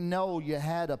didn't know you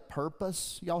had a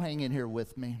purpose, y'all hang in here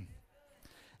with me.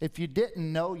 If you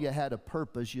didn't know you had a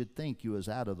purpose, you'd think you was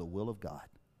out of the will of God.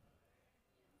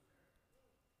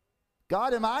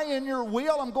 God, am I in your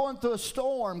will? I'm going through a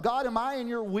storm. God, am I in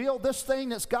your will? This thing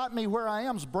that's got me where I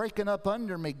am is breaking up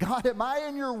under me. God, am I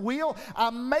in your will? I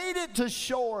made it to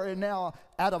shore, and now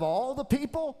out of all the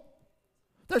people,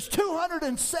 there's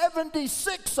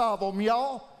 276 of them,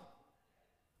 y'all.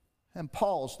 And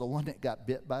Paul's the one that got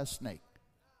bit by a snake.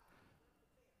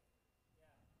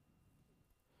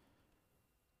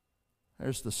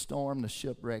 There's the storm, the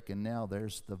shipwreck, and now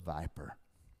there's the viper.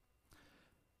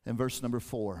 In verse number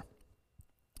 4.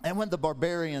 And when the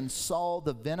barbarians saw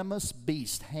the venomous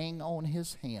beast hang on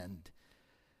his hand,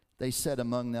 they said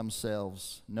among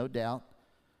themselves, no doubt,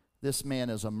 this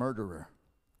man is a murderer,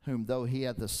 whom though he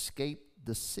hath escaped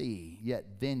the sea,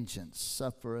 yet vengeance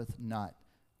suffereth not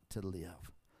to live.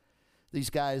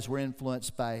 These guys were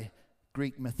influenced by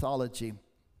Greek mythology.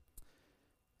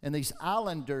 And these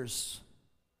islanders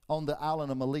on the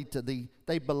island of Melita,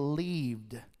 they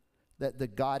believed that the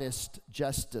goddess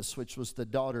Justice, which was the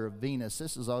daughter of Venus,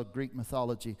 this is all Greek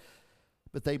mythology,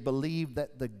 but they believed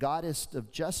that the goddess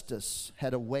of Justice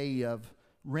had a way of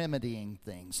remedying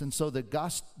things. And so the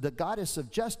goddess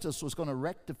of Justice was going to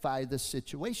rectify this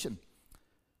situation,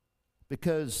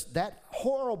 because that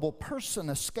horrible person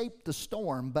escaped the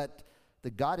storm, but the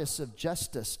goddess of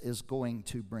justice is going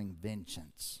to bring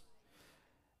vengeance.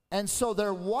 And so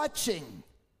they're watching,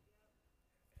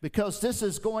 because this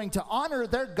is going to honor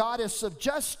their goddess of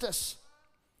justice.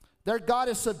 Their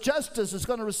goddess of justice is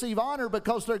going to receive honor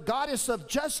because their goddess of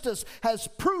justice has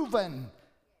proven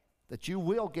that you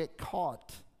will get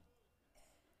caught.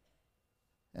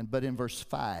 But in verse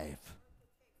 5,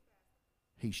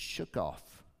 he shook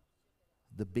off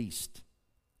the beast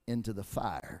into the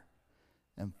fire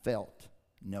and felt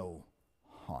no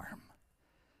harm.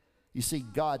 You see,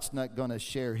 God's not going to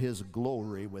share his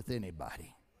glory with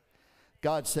anybody.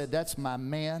 God said, that's my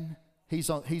man. He's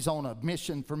on a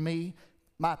mission for me.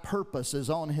 My purpose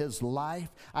is on his life.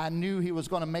 I knew he was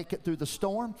going to make it through the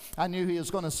storm. I knew he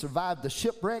was going to survive the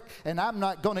shipwreck. And I'm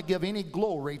not going to give any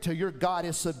glory to your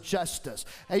goddess of justice.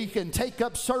 And you can take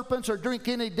up serpents or drink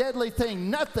any deadly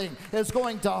thing. Nothing is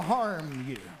going to harm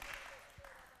you.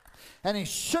 And he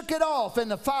shook it off in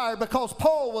the fire, because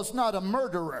Paul was not a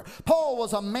murderer. Paul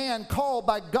was a man called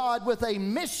by God with a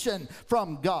mission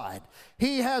from God.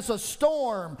 He has a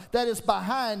storm that is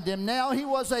behind him now. He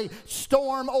was a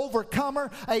storm overcomer,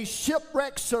 a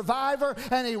shipwreck survivor,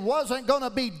 and he wasn't going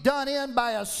to be done in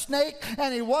by a snake,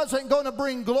 and he wasn't going to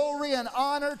bring glory and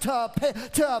honor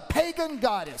to a pagan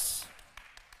goddess.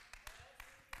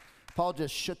 Paul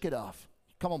just shook it off.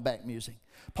 Come on back, music.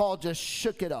 Paul just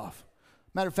shook it off.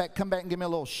 Matter of fact, come back and give me a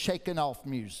little shaking off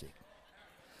music.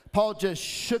 Paul just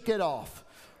shook it off.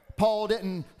 Paul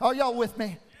didn't, are y'all with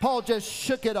me? Paul just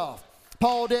shook it off.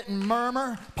 Paul didn't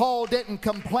murmur. Paul didn't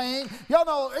complain. Y'all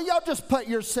know, y'all just put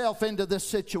yourself into this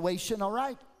situation, all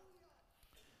right?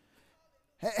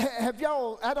 Have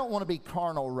y'all, I don't want to be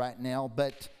carnal right now,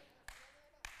 but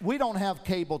we don't have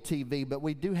cable TV, but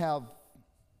we do have,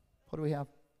 what do we have?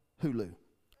 Hulu.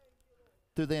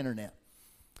 Through the internet.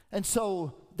 And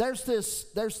so there's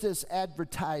this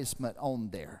advertisement on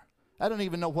there. I don't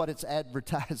even know what it's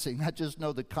advertising. I just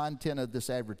know the content of this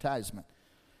advertisement.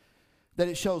 That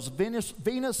it shows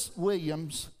Venus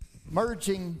Williams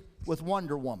merging with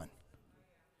Wonder Woman.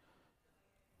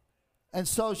 And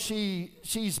so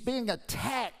she's being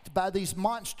attacked by these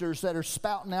monsters that are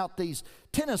spouting out these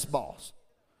tennis balls.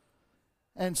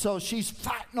 And so she's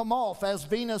fighting them off as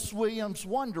Venus Williams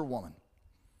Wonder Woman.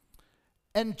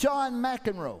 And John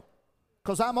McEnroe,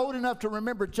 because I'm old enough to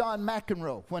remember John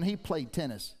McEnroe when he played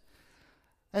tennis.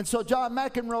 And so John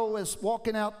McEnroe is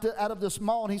walking out of this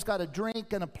mall, and he's got a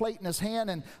drink and a plate in his hand,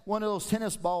 and one of those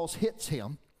tennis balls hits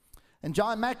him. And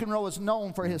John McEnroe is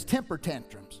known for his temper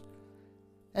tantrums.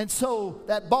 And so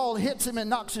that ball hits him and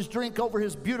knocks his drink over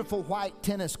his beautiful white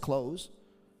tennis clothes.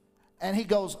 And he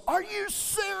goes, "Are you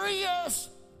serious?"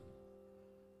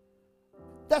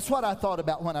 That's what I thought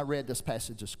about when I read this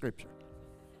passage of Scripture.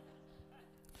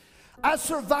 I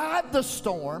survived the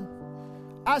storm.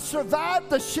 I survived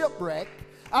the shipwreck.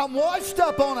 I'm washed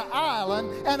up on an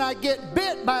island, and I get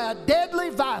bit by a deadly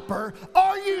viper.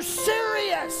 Are you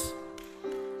serious?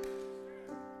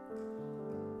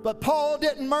 But Paul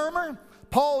didn't murmur.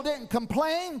 Paul didn't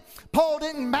complain. Paul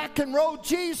didn't McEnroe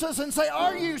Jesus and say,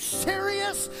 "Are you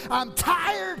serious? I'm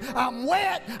tired. I'm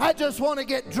wet. I just want to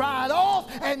get dried off.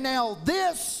 And now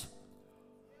this."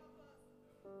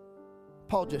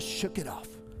 Paul just shook it off.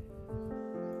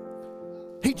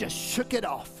 He just shook it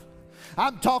off.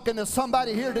 I'm talking to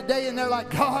somebody here today, and they're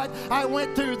like, "God, I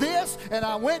went through this, and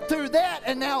I went through that,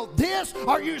 and now this.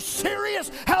 Are you serious?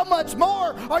 How much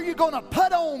more are you going to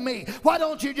put on me?" Why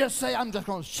don't you just say, "I'm just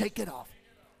going to shake it off"?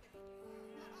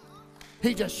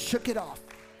 He just shook it off.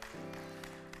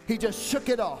 He just shook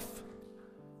it off.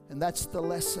 And that's the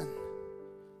lesson.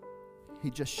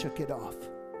 He just shook it off.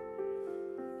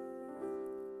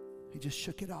 He just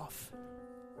shook it off.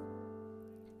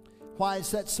 Why is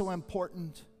that so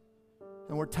important?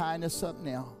 And we're tying this up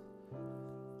now.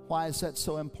 Why is that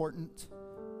so important?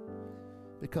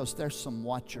 Because there's some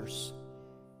watchers.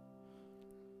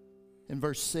 In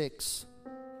verse 6,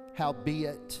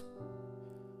 howbeit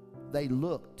they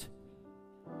looked.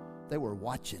 They were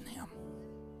watching him.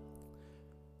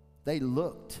 They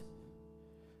looked.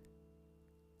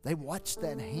 They watched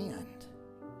that hand.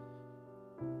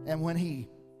 And when he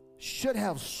should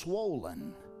have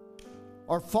swollen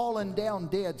or fallen down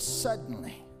dead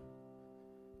suddenly,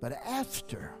 but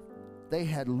after they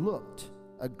had looked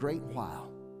a great while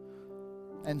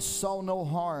and saw no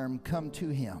harm come to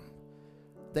him,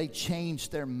 they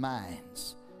changed their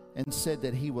minds and said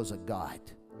that he was a god.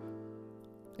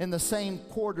 In the same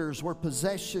quarters were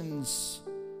possessions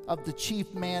of the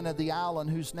chief man of the island,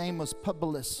 whose name was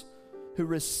Publius, who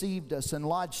received us and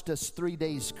lodged us 3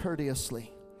 days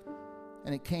courteously.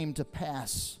 And it came to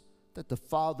pass that the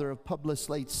father of Publius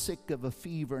lay sick of a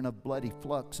fever and of bloody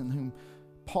flux, in whom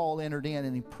Paul entered in,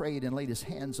 and he prayed and laid his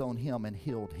hands on him and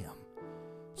healed him.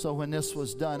 So when this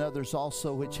was done, others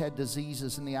also which had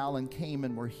diseases in the island came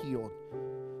and were healed,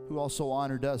 who also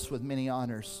honored us with many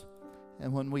honors.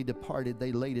 And when we departed,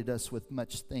 they laded us with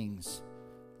much things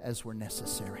as were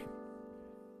necessary.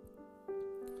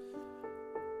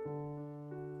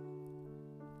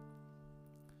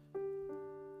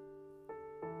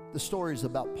 The story is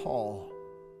about Paul,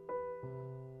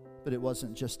 but it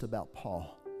wasn't just about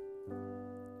Paul.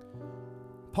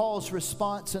 Paul's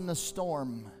response in the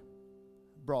storm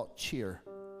brought cheer.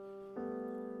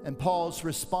 And Paul's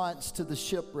response to the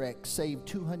shipwreck saved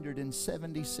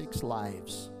 276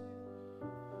 lives.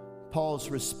 Paul's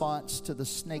response to the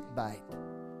snake bite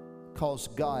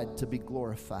caused God to be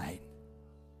glorified.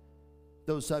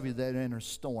 Those of you that are in a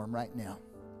storm right now,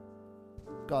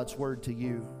 God's word to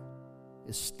you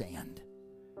is stand.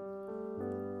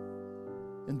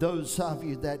 And those of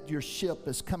you that your ship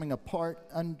is coming apart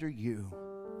under you,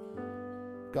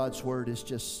 God's word is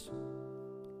just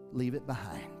leave it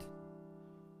behind.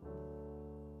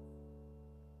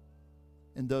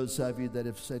 And those of you that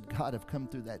have said, God, I've come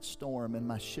through that storm and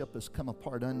my ship has come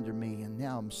apart under me and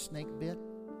now I'm snake bit,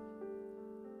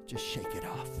 just shake it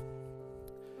off.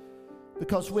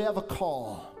 Because we have a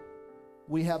call.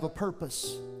 We have a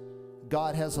purpose.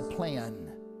 God has a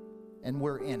plan and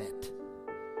we're in it.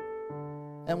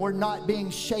 And we're not being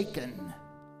shaken.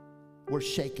 We're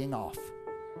shaking off.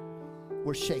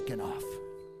 We're shaking off.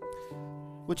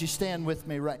 Would you stand with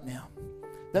me right now?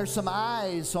 There's some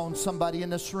eyes on somebody in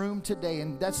this room today,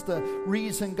 and that's the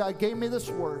reason God gave me this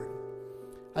word.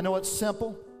 I know it's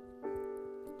simple,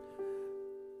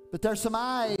 but there's some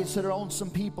eyes that are on some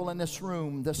people in this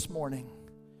room this morning.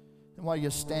 And while you're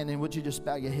standing, would you just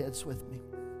bow your heads with me?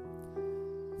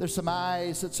 There's some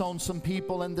eyes that's on some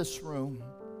people in this room.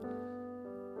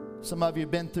 Some of you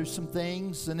have been through some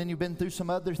things, and then you've been through some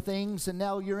other things, and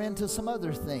now you're into some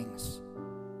other things.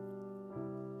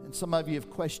 And some of you have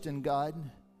questioned God.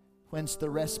 When's the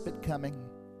respite coming?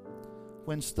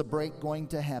 When's the break going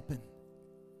to happen?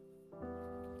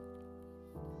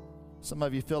 Some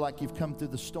of you feel like you've come through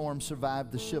the storm,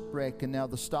 survived the shipwreck, and now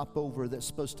the stopover that's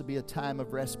supposed to be a time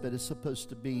of respite is supposed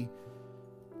to be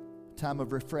a time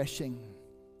of refreshing.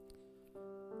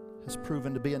 Has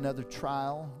proven to be another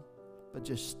trial, but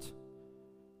just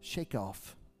shake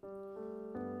off.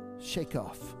 Shake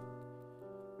off.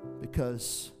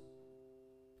 Because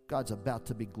God's about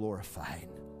to be glorified.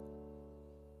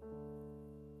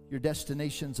 Your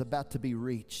destination's about to be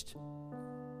reached.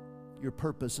 Your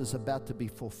purpose is about to be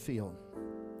fulfilled.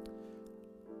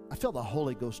 I feel the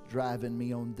Holy Ghost driving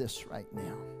me on this right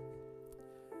now.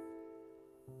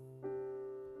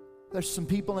 There's some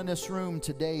people in this room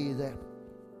today that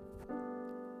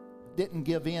didn't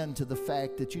give in to the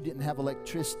fact that you didn't have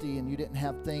electricity and you didn't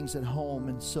have things at home,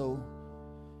 and so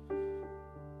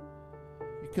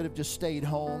you could have just stayed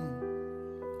home,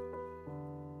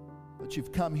 but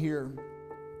you've come here.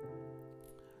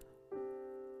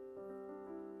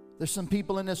 There's some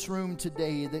people in this room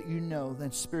today that you know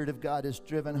that the Spirit of God has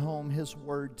driven home His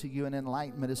Word to you, and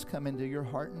enlightenment has come into your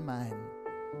heart and mind.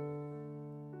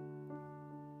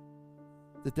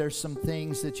 That there's some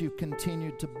things that you've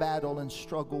continued to battle and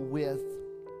struggle with.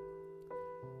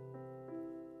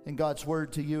 And God's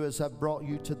word to you is, I've brought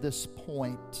you to this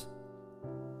point.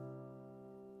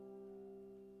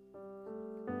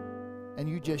 And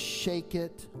you just shake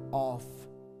it off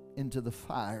into the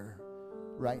fire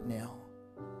right now.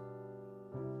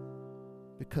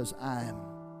 Because I'm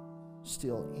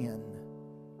still in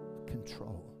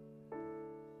control.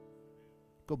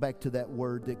 Go back to that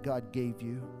word that God gave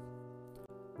you.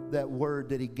 That word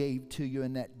that He gave to you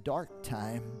in that dark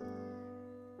time.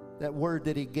 That word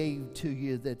that He gave to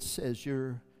you that says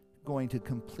you're going to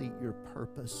complete your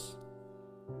purpose.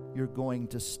 You're going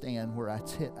to stand where I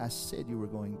said you were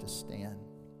going to stand.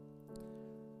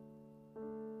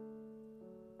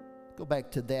 Go back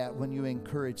to that when you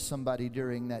encouraged somebody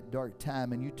during that dark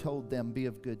time and you told them, be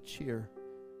of good cheer.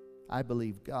 I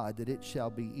believe, God, that it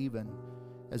shall be even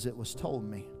as it was told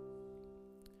me.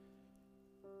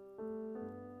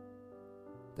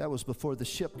 That was before the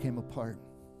ship came apart.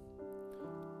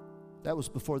 That was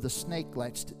before the snake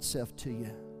latched itself to you.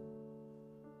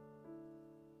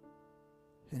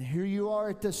 And here you are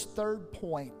at this third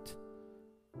point.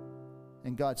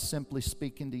 And God's simply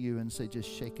speaking to you and say,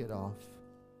 just shake it off.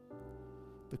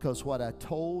 Because what I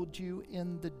told you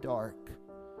in the dark,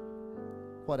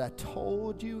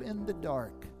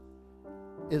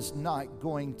 is not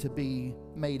going to be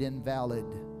made invalid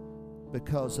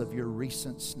because of your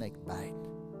recent snake bite.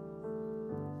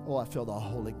 Oh, I feel the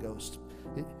Holy Ghost.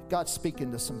 God's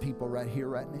speaking to some people right here,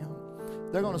 right now.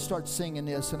 They're going to start singing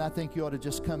this, and I think you ought to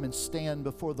just come and stand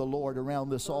before the Lord around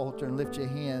this altar and lift your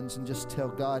hands and just tell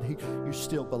God, you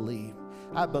still believe.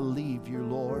 I believe you,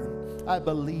 Lord. I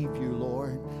believe you,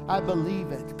 Lord. I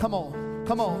believe it. Come on.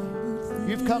 Come on.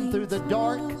 You've come through the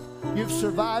dark. You've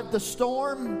survived the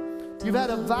storm. You've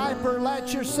had a viper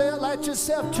latch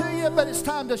yourself to you, but it's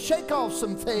time to shake off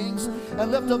some things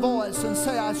and lift a voice and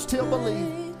say, I still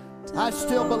believe. I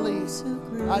still believe.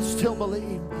 I still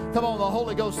believe. Come on, the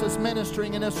Holy Ghost is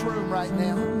ministering in this room right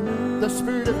now. The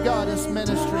Spirit of God is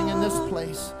ministering in this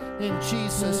place. In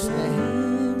Jesus'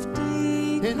 name.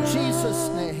 In Jesus'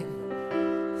 name.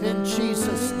 In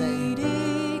Jesus'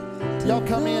 name. Y'all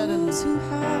come in and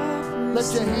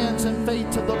lift your hands in faith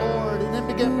to the Lord and then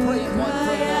begin praying one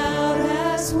prayer.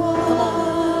 Come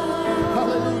on.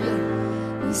 Hallelujah.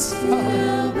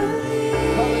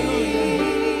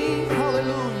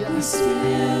 Hallelujah.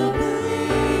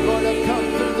 Lord, I've come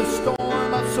through the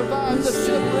storm. I've survived the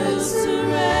shipwrecks.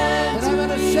 And I'm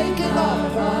in a shaking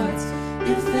off point. I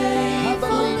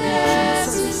believe in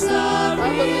Jesus. I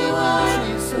believe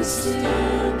in Jesus.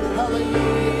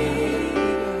 Hallelujah.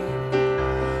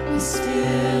 We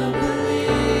still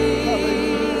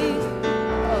believe.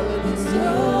 Hallelujah.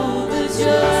 Though the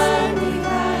journey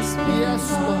has been yes,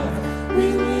 Lord. We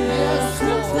will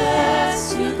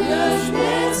confess your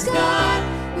goodness, God.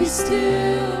 We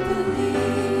still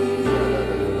believe.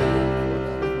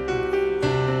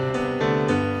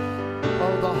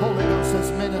 Oh, the Holy Ghost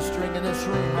is ministering in this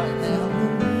room right now.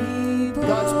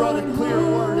 God's brought a clear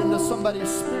word into somebody's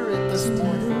spirit this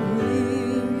morning.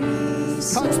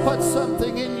 God's put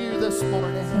something in you this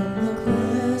morning.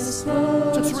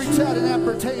 Just reach out and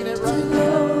appertain it right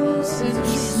now. In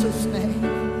Jesus' name.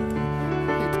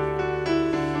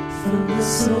 From the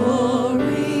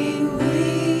soaring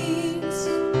wings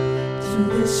to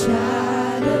the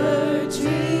shattered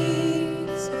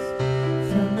dreams,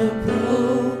 from the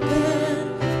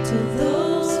broken to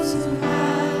those who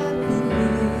have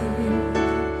believed,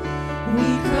 we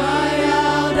cry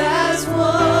out as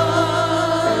one.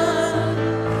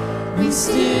 We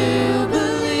still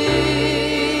believe.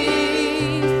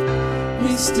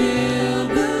 We still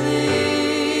believe.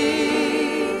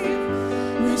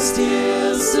 We're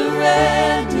still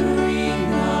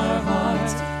surrendering our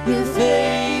hearts. Your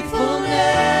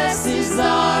faithfulness is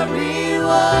our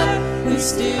reward. We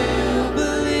still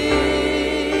believe.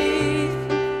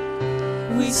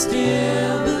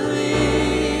 still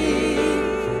believe.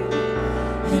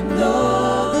 And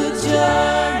though the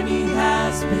journey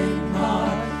has been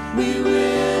hard, we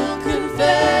will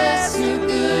confess your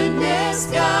goodness,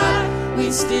 God.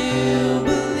 We still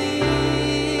believe.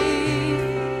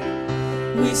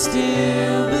 We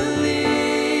still believe.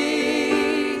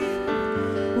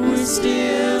 We're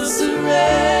still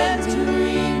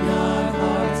surrendering our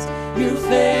hearts. Your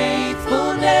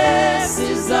faithfulness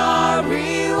is our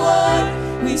reward.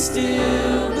 We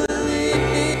still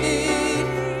believe.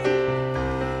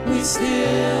 We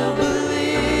still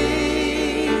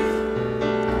believe.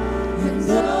 And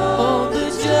though the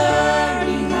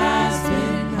journey has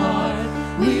been hard,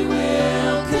 we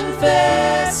will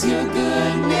confess your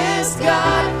goodness,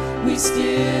 God. We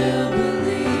still believe.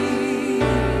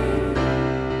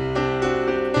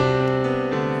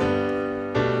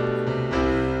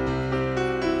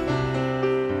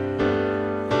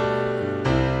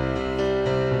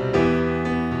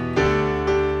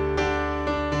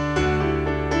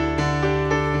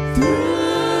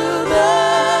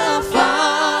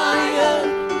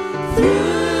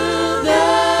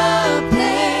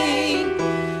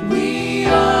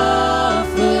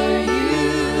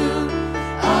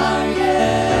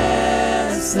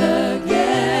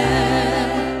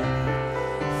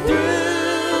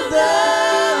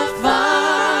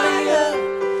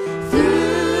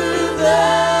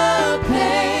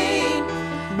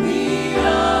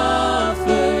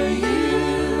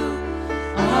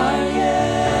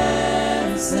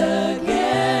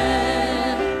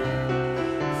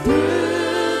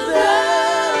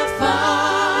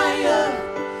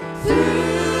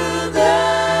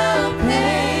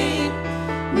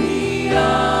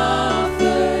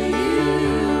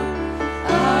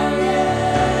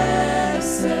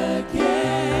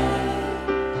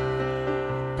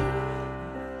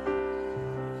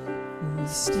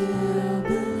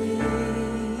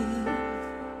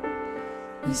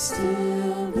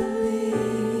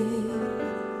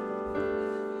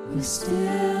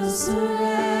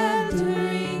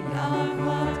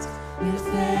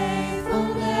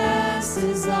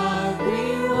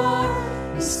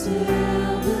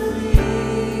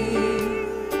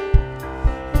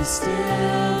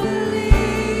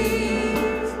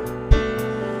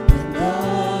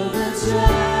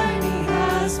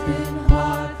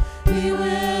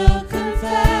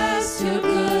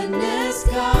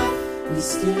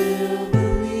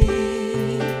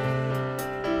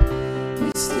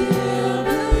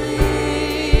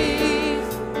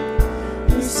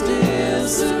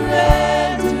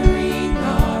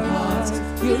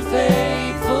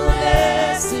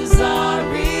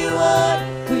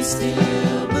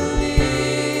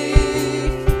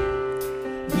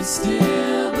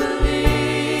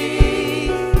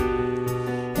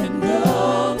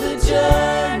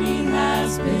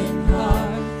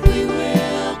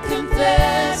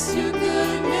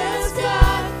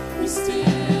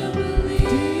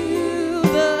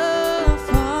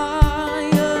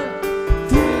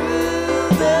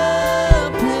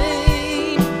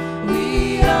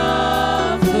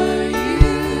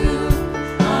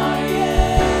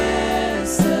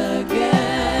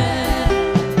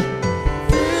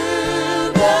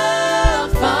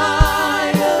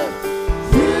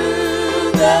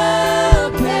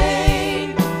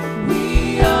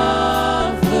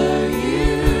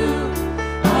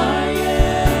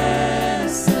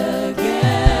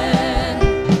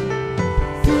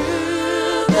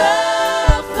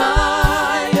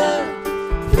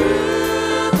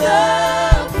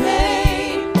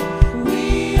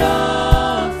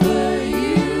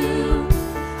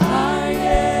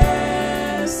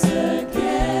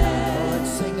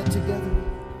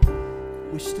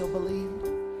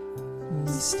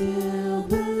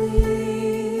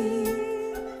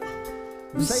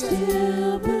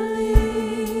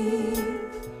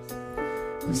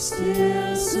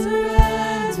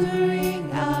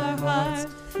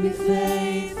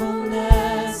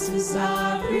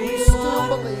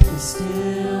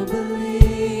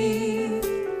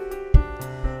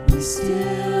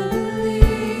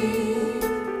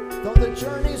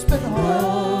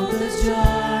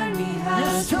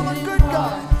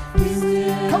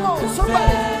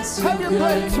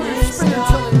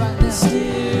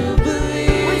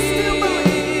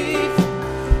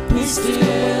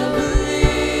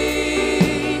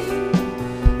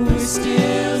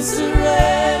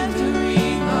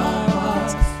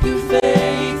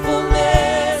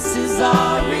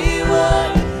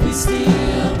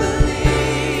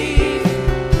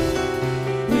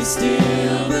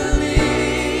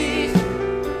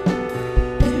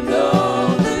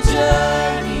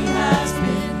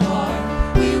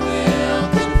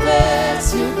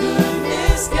 You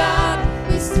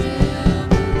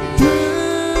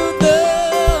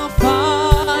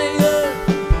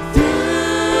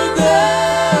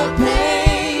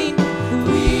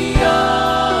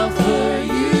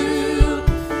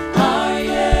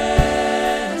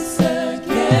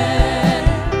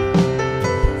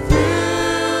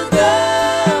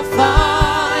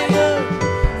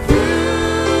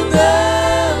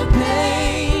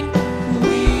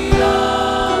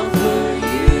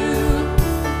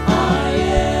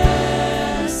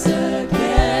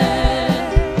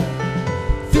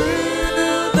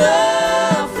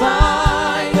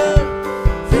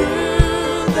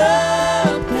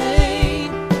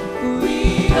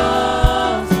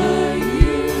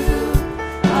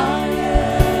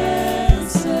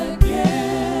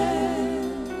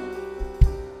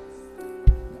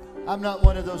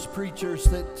of those preachers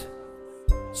that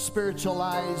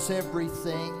spiritualize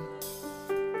everything.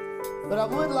 But I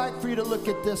would like for you to look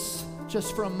at this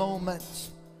just for a moment.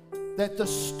 That the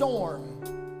storm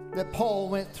that Paul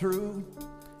went through,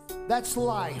 that's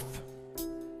life.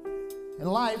 And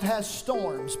life has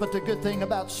storms, but the good thing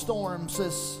about storms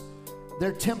is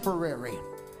they're temporary.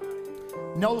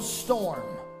 No storm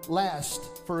lasts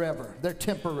forever. They're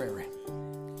temporary.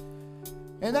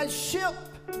 And that ship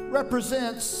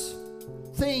represents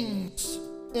things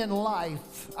in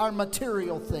life, our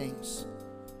material things.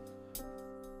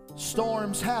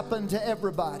 Storms happen to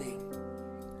everybody.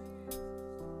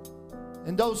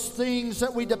 And those things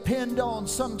that we depend on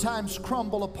sometimes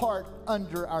crumble apart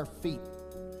under our feet.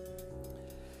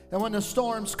 And when the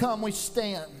storms come, we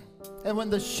stand. And when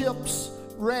the ships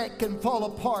wreck and fall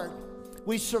apart,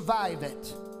 we survive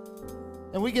it.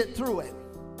 And we get through it.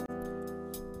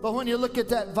 But when you look at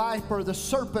that viper, the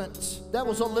serpent, that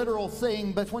was a literal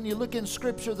thing. But when you look in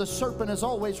Scripture, the serpent is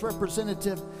always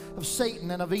representative of Satan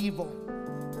and of evil.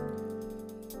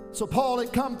 So Paul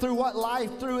had come through what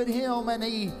life threw at him, and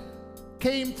he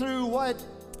came through what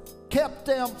kept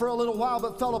them for a little while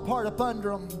but fell apart up under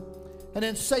them. And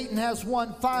then Satan has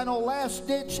one final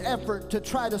last-ditch effort to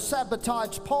try to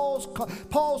sabotage Paul's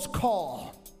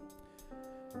call.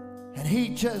 And he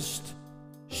just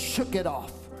shook it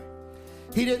off.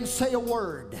 He didn't say a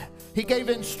word. He gave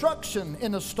instruction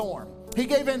in the storm. He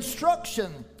gave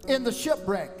instruction in the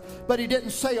shipwreck. But he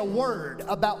didn't say a word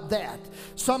about that.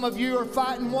 Some of you are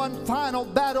fighting one final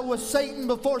battle with Satan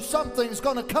before something's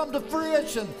going to come to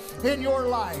fruition in your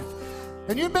life.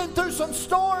 And you've been through some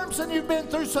storms, and you've been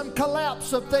through some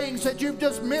collapse of things that you've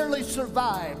just merely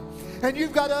survived. And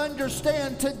you've got to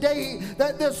understand today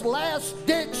that this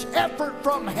last-ditch effort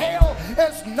from hell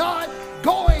is not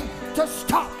going to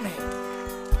stop me.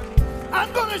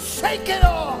 I'm going to shake it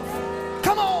off.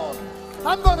 Come on.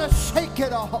 I'm going to shake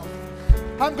it off.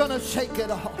 I'm going to shake it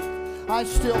off. I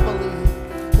still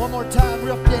believe. One more time,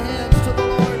 lift your hands to the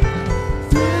Lord.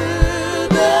 Through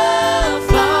the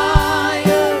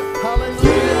fire, hallelujah.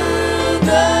 Through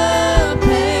the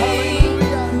pain,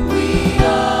 hallelujah. We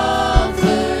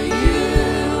offer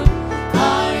you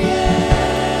our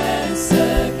yes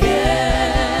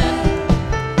again.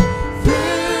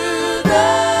 Through the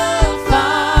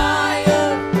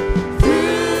fire,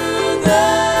 through the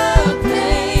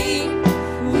pain,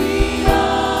 we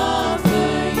offer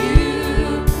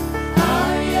you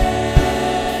our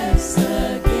yes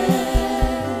again.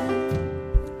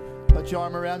 Put your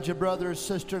arm around your brother or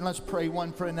sister, and let's pray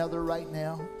one for another right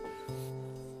now.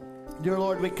 Dear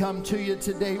Lord, we come to you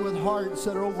today with hearts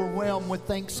that are overwhelmed with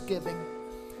thanksgiving.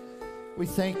 We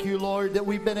thank you, Lord, that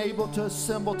we've been able to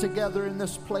assemble together in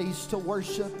this place to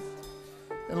worship.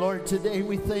 And Lord, today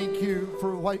we thank you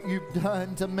for what you've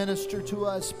done to minister to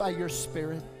us by your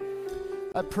Spirit.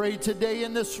 I pray today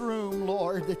in this room,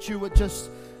 Lord, that you would just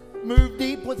move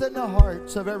deep within the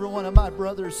hearts of every one of my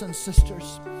brothers and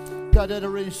sisters. God, that a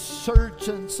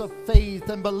resurgence of faith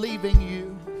and believing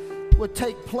you would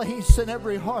take place in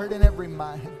every heart and every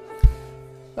mind.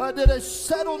 That a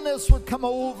settledness would come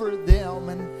over them,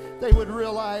 and they would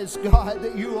realize, God,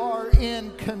 that you are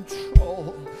in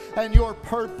control, and your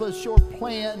purpose, your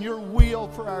plan, your will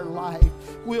for our life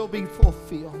will be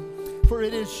fulfilled. For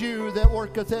it is you that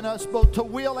worketh in us both to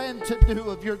will and to do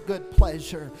of your good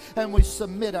pleasure, and we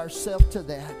submit ourselves to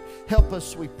that. Help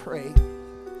us, we pray,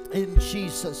 in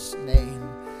Jesus' name.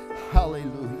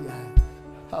 Hallelujah.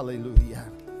 Hallelujah.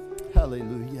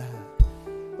 Hallelujah.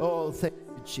 Oh, thank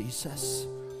you, Jesus.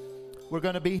 We're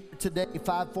going to be here today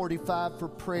 5:45 for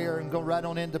prayer and go right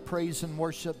on into praise and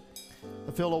worship.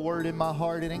 I feel a word in my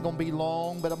heart. It ain't going to be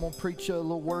long, but I'm going to preach a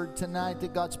little word tonight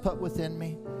that God's put within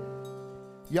me.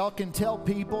 Y'all can tell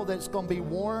people that it's going to be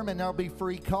warm and there'll be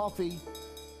free coffee.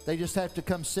 They just have to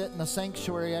come sit in the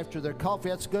sanctuary after their coffee.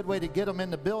 That's a good way to get them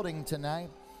in the building tonight.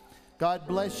 God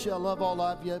bless you. I love all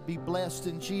of you. Be blessed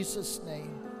in Jesus'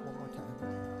 name. One more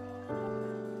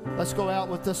time. Let's go out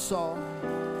with this song.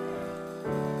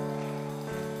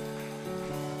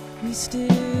 We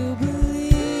still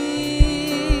believe.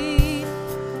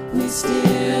 We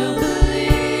still believe.